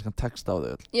íslenskan text á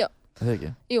þau öll. Já. Það ekki?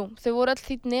 Jú, þau voru öll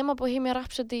þýdd nema Bohemian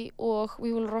Rhapsody og We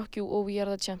Will Rock You og We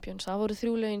Are The Champions. Það voru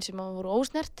 3 lögin sem voru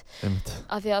ósnert.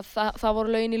 Af því að það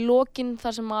voru lögin í lokin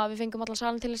þar sem að við fengum allan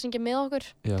salin til að syngja með okkur.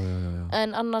 Já.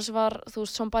 En annars var, þú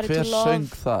veist, Somebody to Love. Hver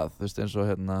söng það? Þú veist, eins og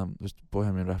hérna, þú veist,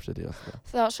 Bohemian Rhapsody og alltaf.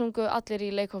 Það sungu allir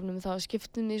í leikhófnum, það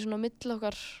skiptum í svona mill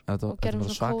okkar og gerum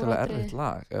svona svakalega erfitt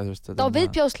lag. Það var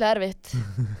viðbjóðslega erfitt.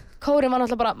 Kórinn var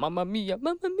náttúrulega bara Mamma Mia,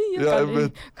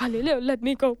 Galileo, let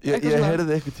me go. Ég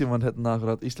heyrði einhvern tímann hérna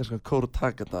akkurat íslenskan kór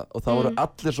taka þetta og það voru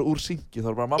allir svo úr syngi, það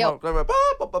var bara mamma, og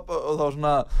það var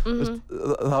svona,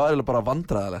 það var eiginlega bara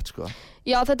vandræðalegt, sko.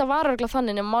 Já, þetta var örugglega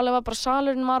þannig, en málið var bara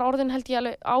salurinn var orðinn held ég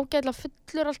alveg ágætlega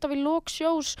fullur alltaf í lok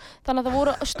sjós, þannig að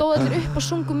það stóð allir upp og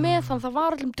sungu með, þannig að það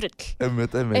var allir drull.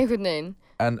 Einmitt. Einhvern veginn.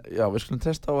 En já, við skulum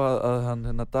treysta á að hann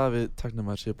hérna Davíð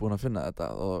tæknimaður sé búinn að finna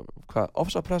þetta og hvað,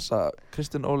 Ofsa Pressa,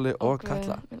 Kristinn Óli og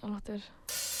Katla. Minn almáttugur.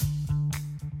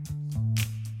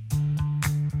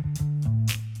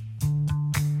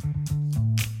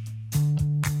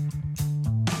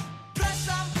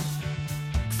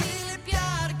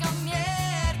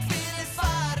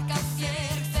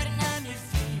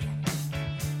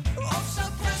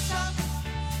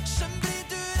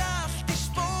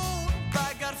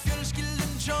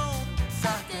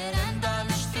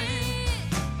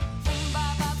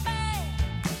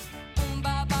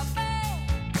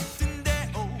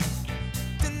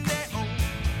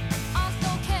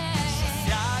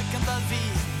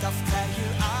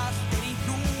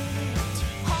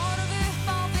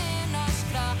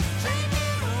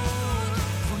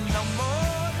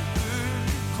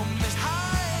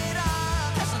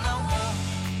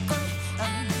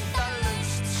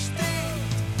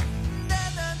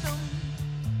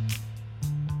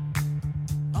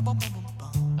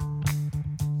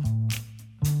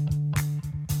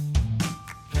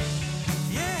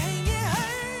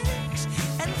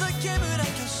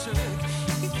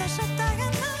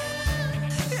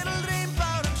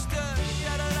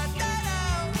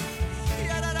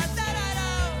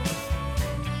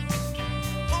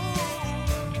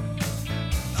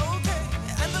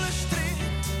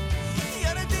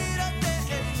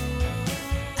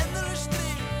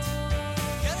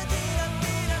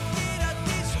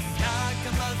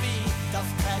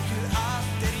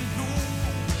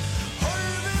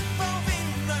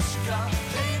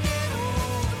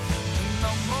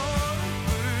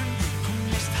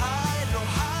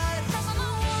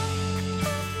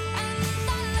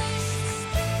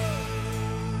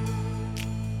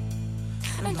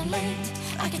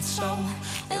 Ekkert sá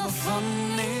eða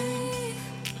þannig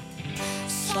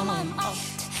sama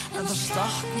allt en það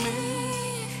stakk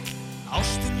mig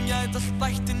Ástin gæti allt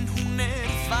bætt en hún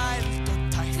þvæld og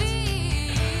tætt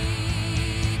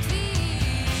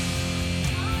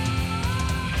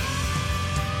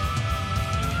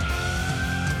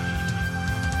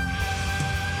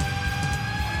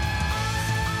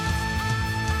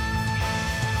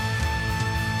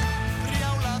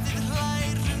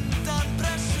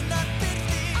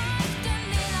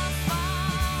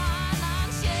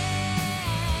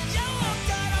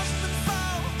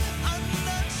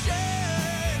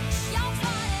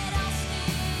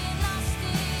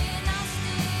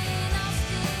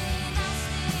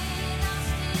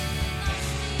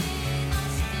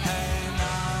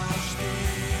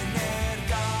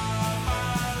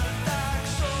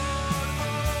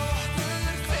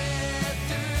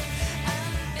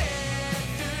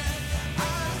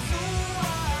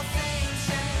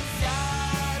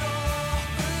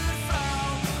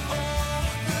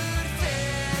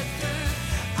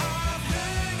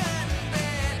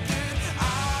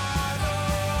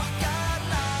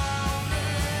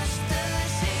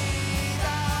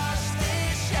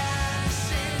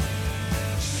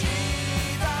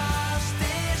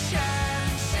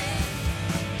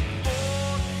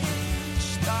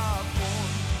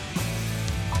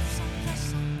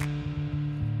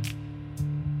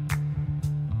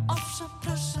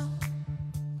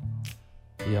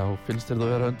Já, finnst þér það að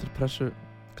vera undir pressu,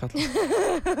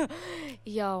 Katla?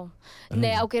 Já,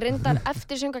 nei, ok, reyndar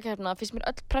eftir söngvakeppnina finnst mér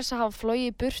öll pressa hafa flogið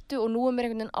í burtu og nú mér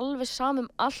einhvern veginn alveg sama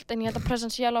allt en ég held að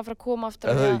pressan sé alveg að fara að koma aftur.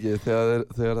 Það ekki,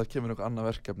 þegar það kemur eitthvað annað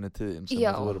verkefni til þín sem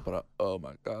þú verður bara, oh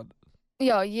my god.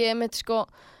 Já, ég mitt sko,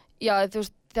 já, þú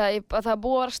veist, það er búið að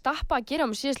vera að stappa að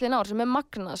gera mig síðastliðin ár sem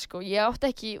magnað, sko. Ég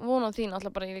átti ekki von á því,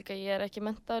 náttúrulega bara ég er ekki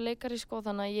menntaður leikari, sko,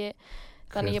 þannig að ég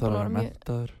búin að vera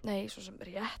menntaður? Nei, svo sem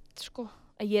rétt, sko.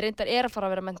 Ég reyndar að fara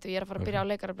að vera menntuð, ég er að fara að byrja á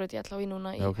leikarabraut í LHÍ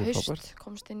núna í haust,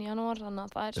 komst inn í janúar, þannig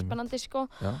að það er spennandi, sko.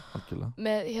 Já, algjörlega.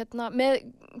 Með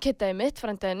Kittaði mitt,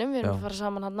 frændaðinum, við erum að fara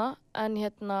saman hérna, en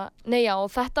nei já,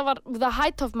 og þetta var the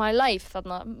height of my life,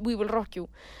 þarna, We Will Rock You.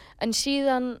 En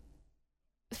síðan,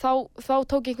 þá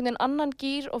tók ég einhvern veginn annan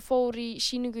gír og fór í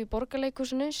sýningu í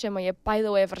Borgarleikhúsinu sem að ég bæði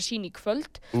og fara að sýna í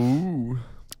kvöld.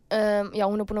 Já,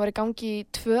 hún búin að vera í gangi í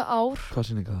 2 ár. Hvað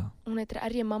sýning er það? Hún heitir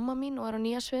Er ég mamma mín og á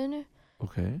nýja sviðinu.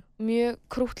 Mjög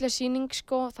krúttleg sýning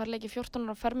sko, þar leik ég 14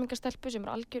 ára fermingastelpu sem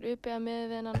algjör uppið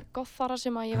með þennan gothara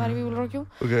sem að ég var í We Will Rock You.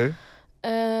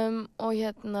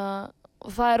 Og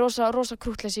það rosa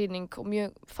krúttleg sýning og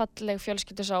mjög falleg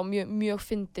fjölskyldusaga og mjög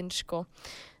fyndin sko.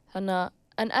 Þannig að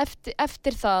en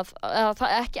eftir það,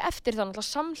 ekki eftir það, náttúrulega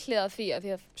samhliða því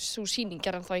að sú sýning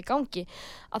er ennþá í gangi,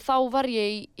 að þá var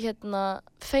ég í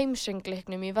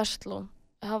feimsöngleiknum í Vestló.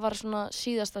 Það var svona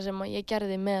síðasta sem ég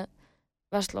gerði með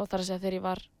Vestló, þar að segja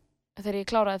þegar ég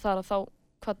kláraði þar þá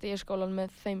kvaddi ég skólan með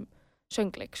þeim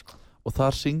söngleik sko. Og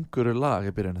þar syngurðu lag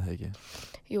í byrjun eða ekki?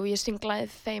 Jú, ég syng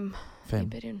lagið Feim í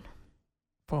byrjun.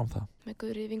 Fáum það. Með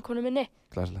Guðríði vinkonu minni.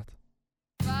 Glæsilegt.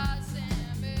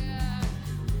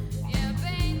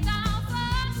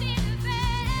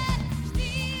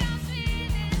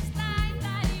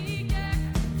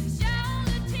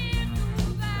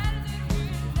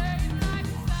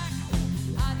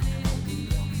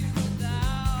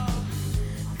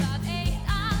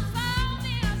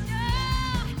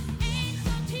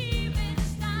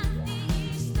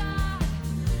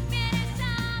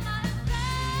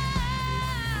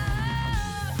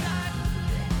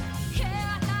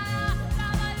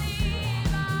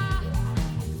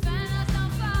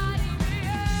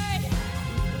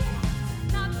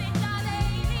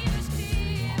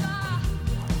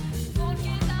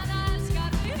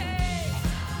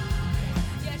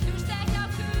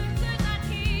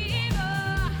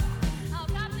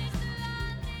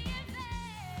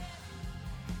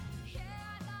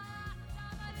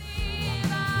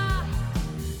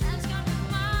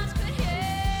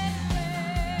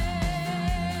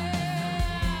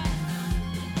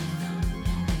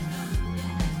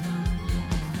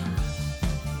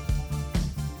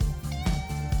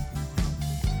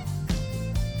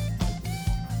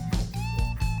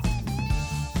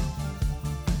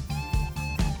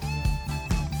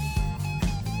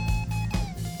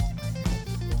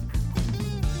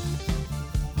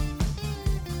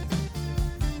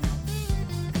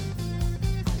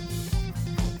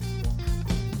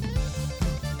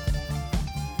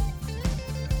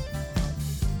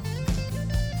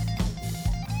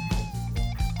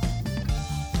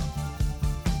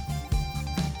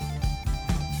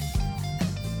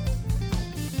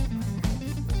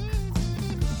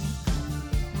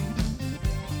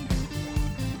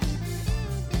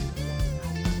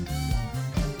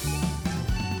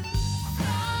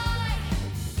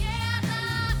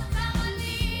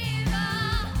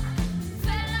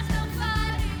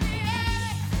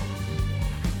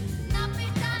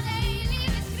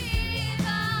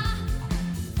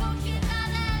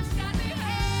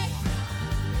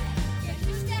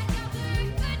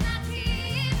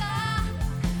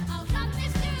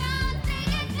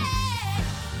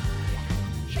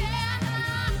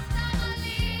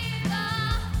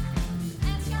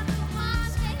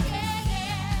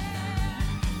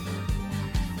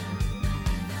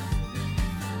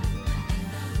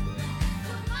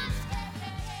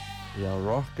 Já,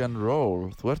 rock and roll.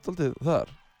 Þú ert aldrei þar?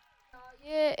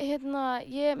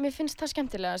 Mér finnst það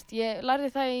skemmtilegast. Ég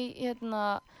lærði það í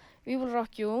We Will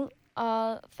Rock You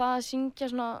að það að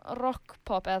syngja svona rock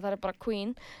pop, eða það bara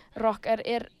Queen rock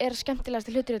er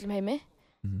skemmtilegasti hlutur í öllum heimi.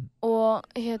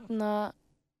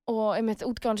 Og einmitt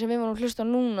útgáfan sem við vorum að hlusta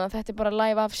núna, þetta bara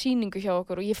live af sýningu hjá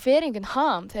okkur og ég fer einhvern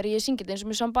ham þegar ég syngi þetta eins og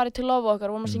með Somebody to Love okkar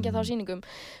og vorum að syngja það á sýningum.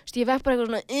 Ég fekk bara eitthvað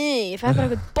svona, ég fekk bara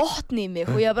eitthvað botn í mig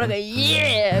og ég var bara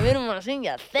eitthvað, við erum að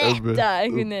syngja þetta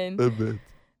einhvern veginn.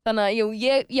 Þannig að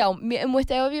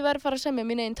ef ég væri að fara að semja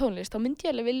mín eigin tónlist, þá myndi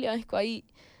ég alveg vilja eitthvað í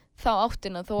þá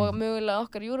áttina, þó að mögulega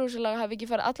okkar Eurovision-lag hafi ekki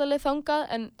farið alla leið þangað,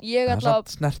 en ég allavega...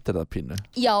 Það snertir það pínu.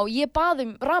 Já, ég bað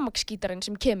rafmagnsgítarinn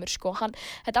sem kemur, sko.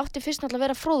 Þetta átti fyrst náttúrulega að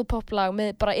vera fróðupoplag með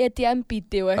bara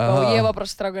EDM-bíti og eitthvað og ég var bara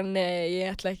strákar, nei,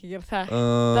 ég ætla ekki að gera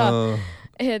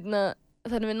þetta.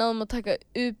 Þannig við náðum að taka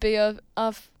uppbyggja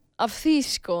af því,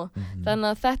 sko. Þannig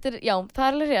að þetta það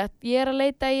er alveg rétt. Ég að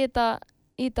leita í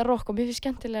þetta rock og mér finnst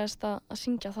skemmtilegast að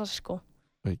syngja það, sko.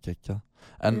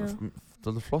 En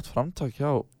það er flott framtak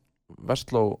hjá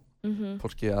Vestló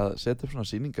fólki að setja upp svona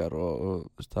sýningar og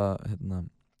það er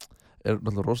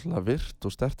náttúrulega rosalega virkt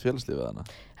og sterkt félagslíf við hana.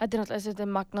 Þetta er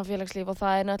magna félagslíf og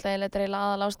það er náttúrulega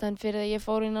aðalástæðan fyrir að ég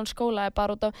fór innan skóla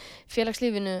bara út af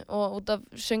félagslífinu og út af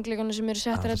söngleikunum sem eru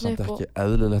settir hérna upp. Það er samt ekki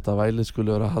eðlilegt að vælið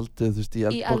skuli vera haldið í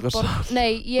Eldborgarsal.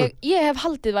 Nei, ég hef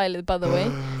haldið vælið by the way.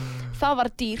 það var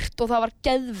dýrt og það var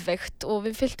geðveikt og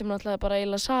við fylltum náttúrulega bara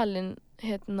eiginlega salinn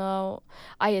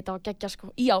þetta var geggjað sko.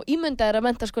 Já, ímyndaðir að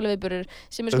menntaskóla viðburður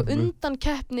sem sko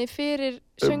undankeppni fyrir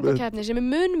söngvakeppni sem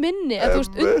mun minni eða þú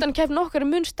veist, undankeppni okkar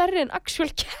mun stærri en actual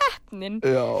keppnin.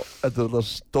 Já, þetta alltaf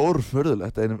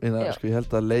stórfurðulegt sko, ég held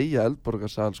að leigja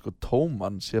Eldborgarsal sko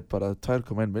tóman sé bara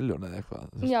 2,1 milljón eða eitthvað.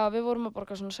 Já, við vorum að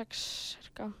borga svona 6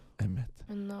 cirka. Einmitt.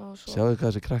 Svo... Sjáðu hvað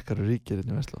þessi krakkar eru ríkir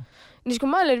inn í Versló. Sko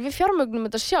mælir, við fjármögnum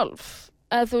þetta sjálf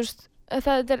eða þú veist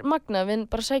það magnað, við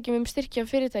bara sækjum styrki af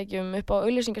fyrirtækjum upp á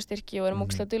auglýsingastyrki og erum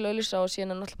ógeðslega dugleg að auglýsa og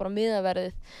síðan náttúrulega bara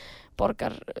miðaverðið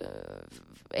borgar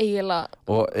eiginlega.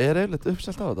 Og yfirleitt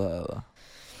uppselt á þetta eða?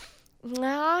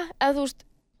 Eða þú veist,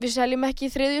 við seljum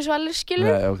ekki þriðju svalir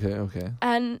skilur. Nei, ok.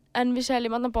 En við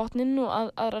seljum annan botninn og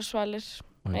aðrar svalir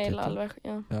eiginlega alveg,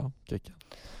 já. Já, geggjað.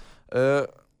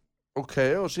 Ok,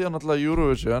 og síðan náttúrulega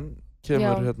Eurovision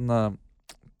kemur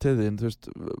til þín, þú veist,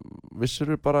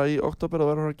 vissirðu bara í október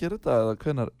að vera að gera þetta eða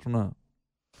hvenær svona?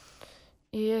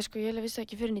 Ég vissi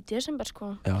ekki fyrir í desember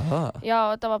sko. Já, það? Já,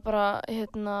 þetta var bara,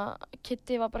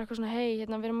 Kitty var bara eitthvað svona, við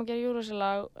erum að gera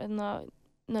Eurovision-lag,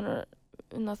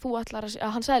 þú ætlar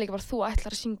hann sagði líka bara, þú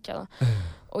ætlar að syngja það.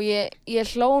 Og ég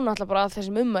hló náttúrulega bara að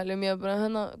þessum ummælum, ég var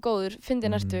bara, góður,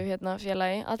 fyndin ertu,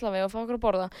 félagi, allavega og fá okkur að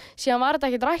borða. Síðan var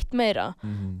þetta ekkert rætt meira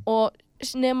og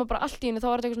nema bara allt í henni,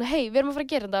 þá var þetta eitthvað svona við erum að fara að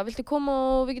gera þetta, viltu koma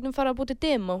og við getum farið að búa til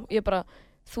demo ég bara,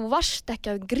 þú varst ekki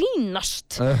að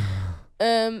grínast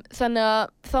þannig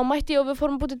að þá mætti ég og við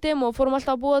fórum að búa til demo og fórum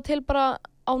alltaf að búa til bara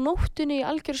á nóttunni í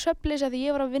algjöru svefnleysi því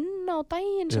ég var að vinna á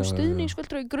daginn sem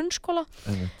stuðningsfulltrúi í grunnskóla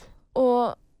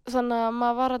og þannig að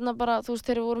maður var hérna bara, þú veist,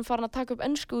 þegar við vorum farin að taka upp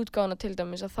ensku útgáfuna til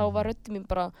dæmis að þá var röddin mín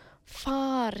bara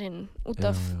farin út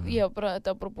af, þetta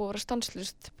var bara búið að vera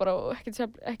stanslust, bara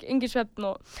engin svefn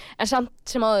en samt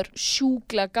sem áður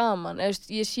sjúklega gaman,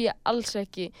 ég sé alls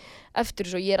ekki eftir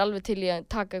þessu og ég alveg til í að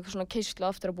taka eitthvað svona keislu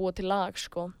aftur að búa til lag,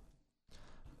 sko.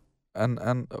 En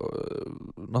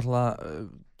náttúrulega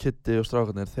Kitty og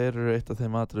strákarnir, þeir eru eitt af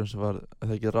þeim atriðum sem var,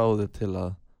 það ekki ráðið til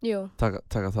að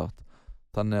taka þátt.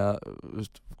 Þannig að,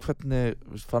 hvernig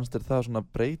fannst þér það svona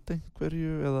breyta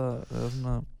einhverju eða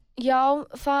svona? Já,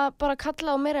 það bara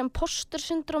kallaði á meira imposter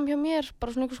syndrom hjá mér,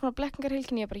 bara svona einhvers konar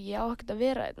blekkingarhylgni, ég á ekkert að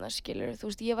vera þetta, skilur, þú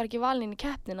veist, ég var ekki valin í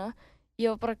keppnina, mér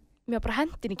var bara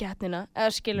hendin í keppnina,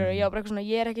 eða skilur, ég var bara eitthvað svona,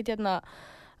 ég ekkert hérna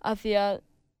að því að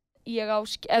ég á,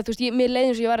 eða þú veist, mér leiði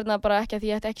eins og ég var hérna bara ekki að því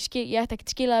ég ætti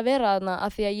ekkert skilað að vera þarna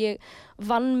að því að ég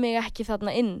vann mig ekki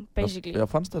þarna inn, basically. Já,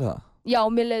 fannst þér það? Já,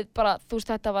 mér leið bara, þú veist,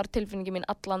 þetta var tilfinningi mín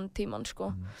allan tíman, sko.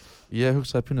 Ég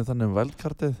hugsaði pínu þannig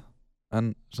wildcardið, en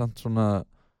samt svona...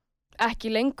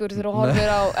 Ekki lengur þegar þú horfir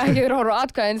á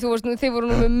atkvæðin, þú veist, þið voru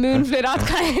nú með mun fleiri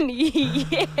atkvæðin í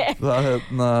ég.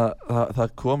 Það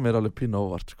kom mér alveg pínu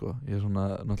óvart, sko. Ég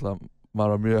svona, náttúrulega,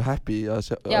 maður var mjög happy að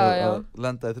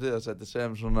lenda í þriðja sæti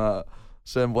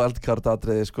sem wildcard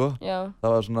atriði, sko. Já.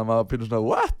 Það var svona, maður pínu svona,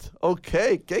 what? Ok,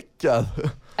 geggjað.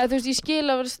 Þú veist, ég skil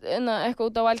að vera eitthvað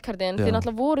út á wildcardin, þið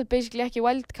náttúrulega voruð basically ekki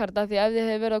wildcarda því ef þið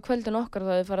hefði verið á kvöldin okkar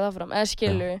þá hefði farið það fram, eða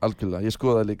skilur við? Algjörlega, ég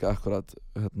skoðaði líka akkurat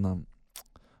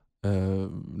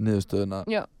niðurstöðuna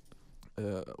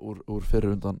úr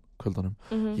fyrir undan kvöldunum.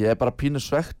 Ég bara pínu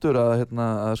svektur að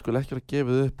það skulle ekki vera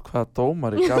gefið upp hvað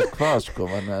dómari gaf hvað, sko,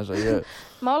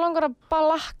 Má langar að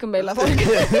balakkum meila fólk.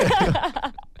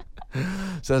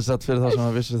 Sem sagt fyrir það sem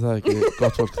að vissi það ekki,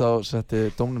 gott fólk, þá setti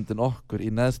dómnefndin okkur í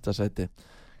neðsta sæti.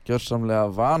 Gjörsamlega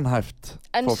vanhæft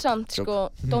en fólk. Samt,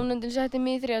 sko, dómnefndin setti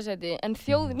mig í 3. sæti, en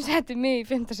þjóðin setti mig í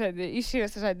 5. sæti, í 7.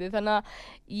 sæti, þannig að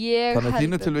ég Þannig að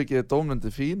þínu tilviki er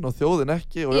dómnefndin fín og þjóðin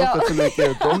ekki og í okkar tilviki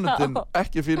er dómnefndin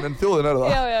ekki fín en þjóðin það.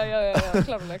 Já,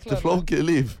 klárlega. Þetta er flókið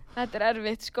líf. Þetta er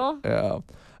erfitt, sko. Já,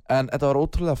 en þetta var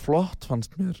ótrúlega flott,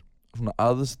 fannst mér. Svona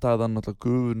aðstæðan, náttúrulega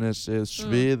Gufunesið,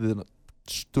 sviðið,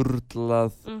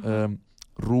 sturlað,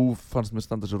 Rúf fannst mér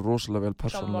standa sér rosalega vel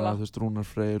persónulega, þú veist, Rúnar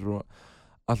Freyr og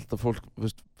alltaf fólk, þú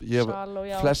veist,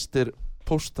 flestir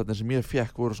póstarnir sem ég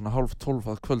fekk voru svona 11:30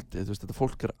 að kvöldi, þú veist, þetta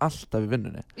fólk er alltaf í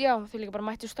vinnunni. Já, þau líka bara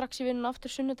mættu strax í vinnuna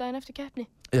aftur sunnudaginn eftir keppni.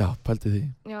 Já, pældi því.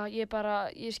 Já,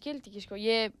 ég skildi ekki, sko,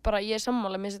 ég er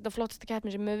sammála, mér finnst þetta flottasta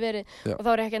keppni sem hefur verið og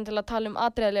þá er ég ekki endilega að tala um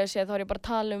atriðilega séð, þá er ég bara að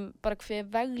tala um bara hve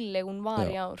vegleg hún var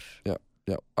í ár.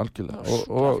 Já, algjörlega.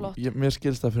 Og mér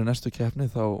skilst að fyrir næstu keppni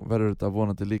þá verður þetta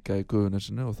vonandi líka í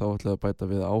Gufunesinu og þá ætlaði að bæta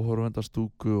við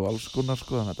áhorfendastúku og alls konar,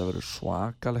 sko, þannig að þetta verður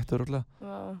svakalegt örugglega.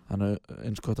 Þannig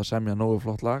eins gott að semja nógu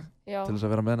flott lag til þess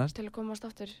að vera með næst. Til að komast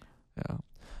aftur. Já.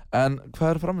 En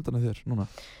hvað framöndan þér núna?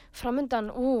 Framöndan,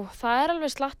 það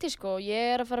alveg slatti sko.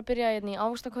 Ég að fara að byrja í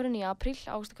ávaxtakörfunni í apríl,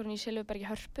 ávaxtakörfunni í Silfurbergi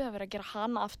Hörpu, að vera að gera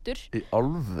hana aftur. Í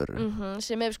alvöru?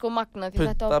 Sem sko magnað.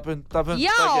 Punta,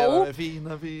 já! Gera mig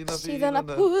fína. Síðan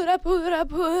að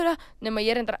púðra. Nema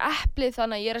ég reyndar eplið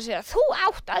þannig að ég að segja, þú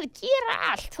átt að gera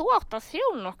allt, þú átt að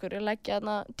þjóna okkur. Ég leggja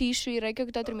þarna Dísu í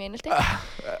Reykjavík dætur í einelti.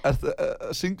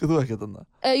 Syngur þú ekkert þarna?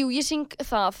 Jú, ég syng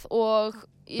það og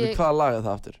Hvaða lag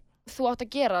það aftur? Þú átt að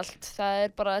gera allt,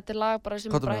 þetta er lag bara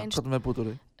sem bara eins. Hvað með bút úr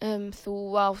því? Þú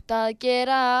átt að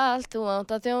gera allt, þú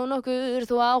átt að þjóna okkur,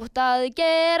 þú átt að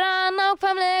gera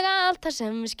nákvæmlega allt það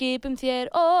sem við skipum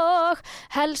þér og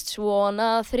helst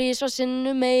svona 3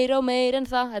 sinnum meira og meira en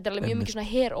það. Þetta er alveg mjög mikið svona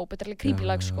heróp, þetta er alveg creepy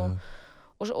lag sko.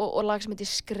 Og lag sem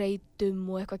heitir Skreitum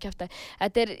og eitthvað kjafta.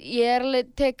 Ég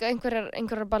alveg tek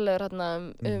einhverjar balleður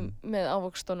með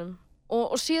ávöxtunum.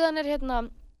 Og síðan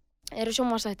eru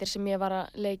sjónvarpsþættir sem ég var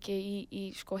að leiki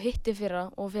í sko hitti fyrra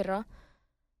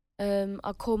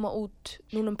að koma út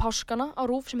núna páskana á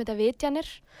RÚV sem heita Vitjanir.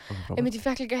 Ég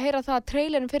fekk líka að heyra það að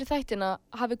trailerin fyrir þættina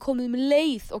hafi komið með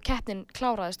leið og keppnin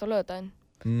kláraðist á laugardaginn.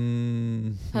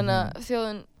 Þannig að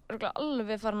þjóðin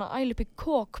alveg farin að æla upp í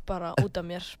kók bara út af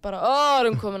mér. Bara,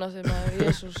 erum komin að því maður,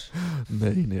 Jesús.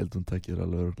 Nei, ég held hún takir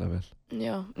alveg örugglega vel.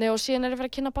 Já, og síðan ég að fara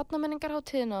að kynna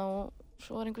barnamenningarhátíðina og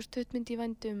svo einhver stuttmynd í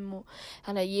vændum og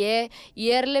þannig að ég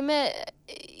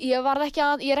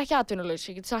er ekki atvinnulaus,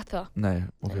 ég get sagt það. Nei,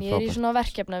 ok, en ég í svona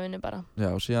verkefnavinnu bara.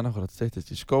 Já, og síðan akkurat steyttist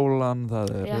í skólan,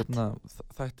 það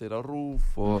þættir á RÚV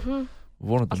og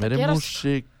vonandi meiri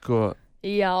músík og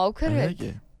já, hver veit?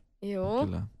 Ekki? Jú.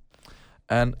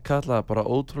 En Katla, bara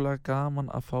ótrúlega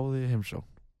gaman að fá þig í heimsókn.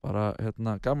 Bara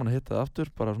gaman að hitta þið aftur,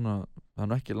 bara svona, það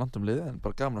er ekki langt liðið, en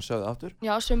bara gaman að sjá þið aftur.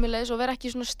 Já, sömuleiðis og vera ekki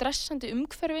svona stressandi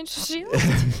umhverfi eins og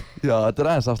síðan. Já, þetta er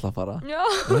aðeins afslappara. Já.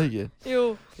 Það ekki? Jú.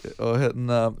 Og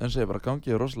eins og ég bara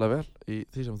gangi rosalega vel í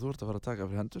því sem þú ert að fara að taka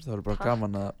fyrir hendur. Það verður bara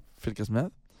gaman að fylgjast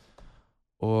með.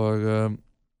 Og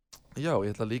já,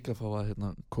 ég ætla líka að fá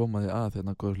að koma því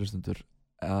að góður hlustundur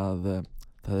að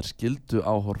það er skyldu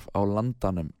áhorf á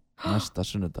Landanum næsta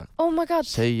sunnudag. Oh my god.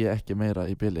 Segi ekki meira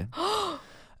í bili.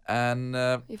 En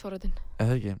í forröðin.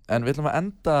 Eða ekki. En við ætlum að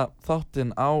enda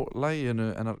þáttinn á laginu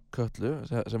hennar Kötlu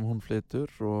sem hún flytur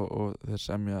og þeir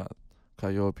semja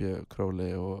Jói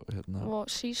Króli og og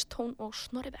Sístón og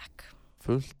Snorri Beck.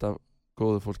 Fullt af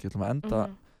góðu fólki. Við ætlum að enda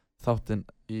þáttinn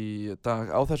í dag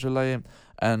á þessu lagi,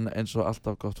 en eins og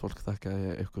alltaf gott fólk þakka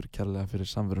ég ykkur kærlega fyrir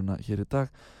samveruna hér í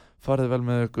dag. Farið vel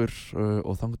með ykkur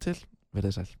og þangað til,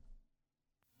 verið sæl.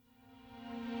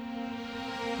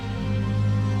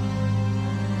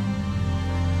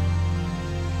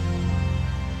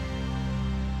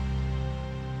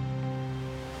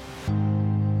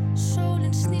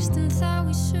 Sólin snýst þá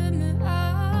í sömu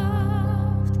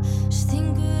átt,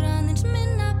 stingur aðeins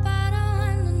minna bara á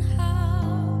annan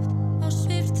hátt. Á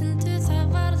svipstundu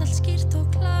það varð allt skýrt og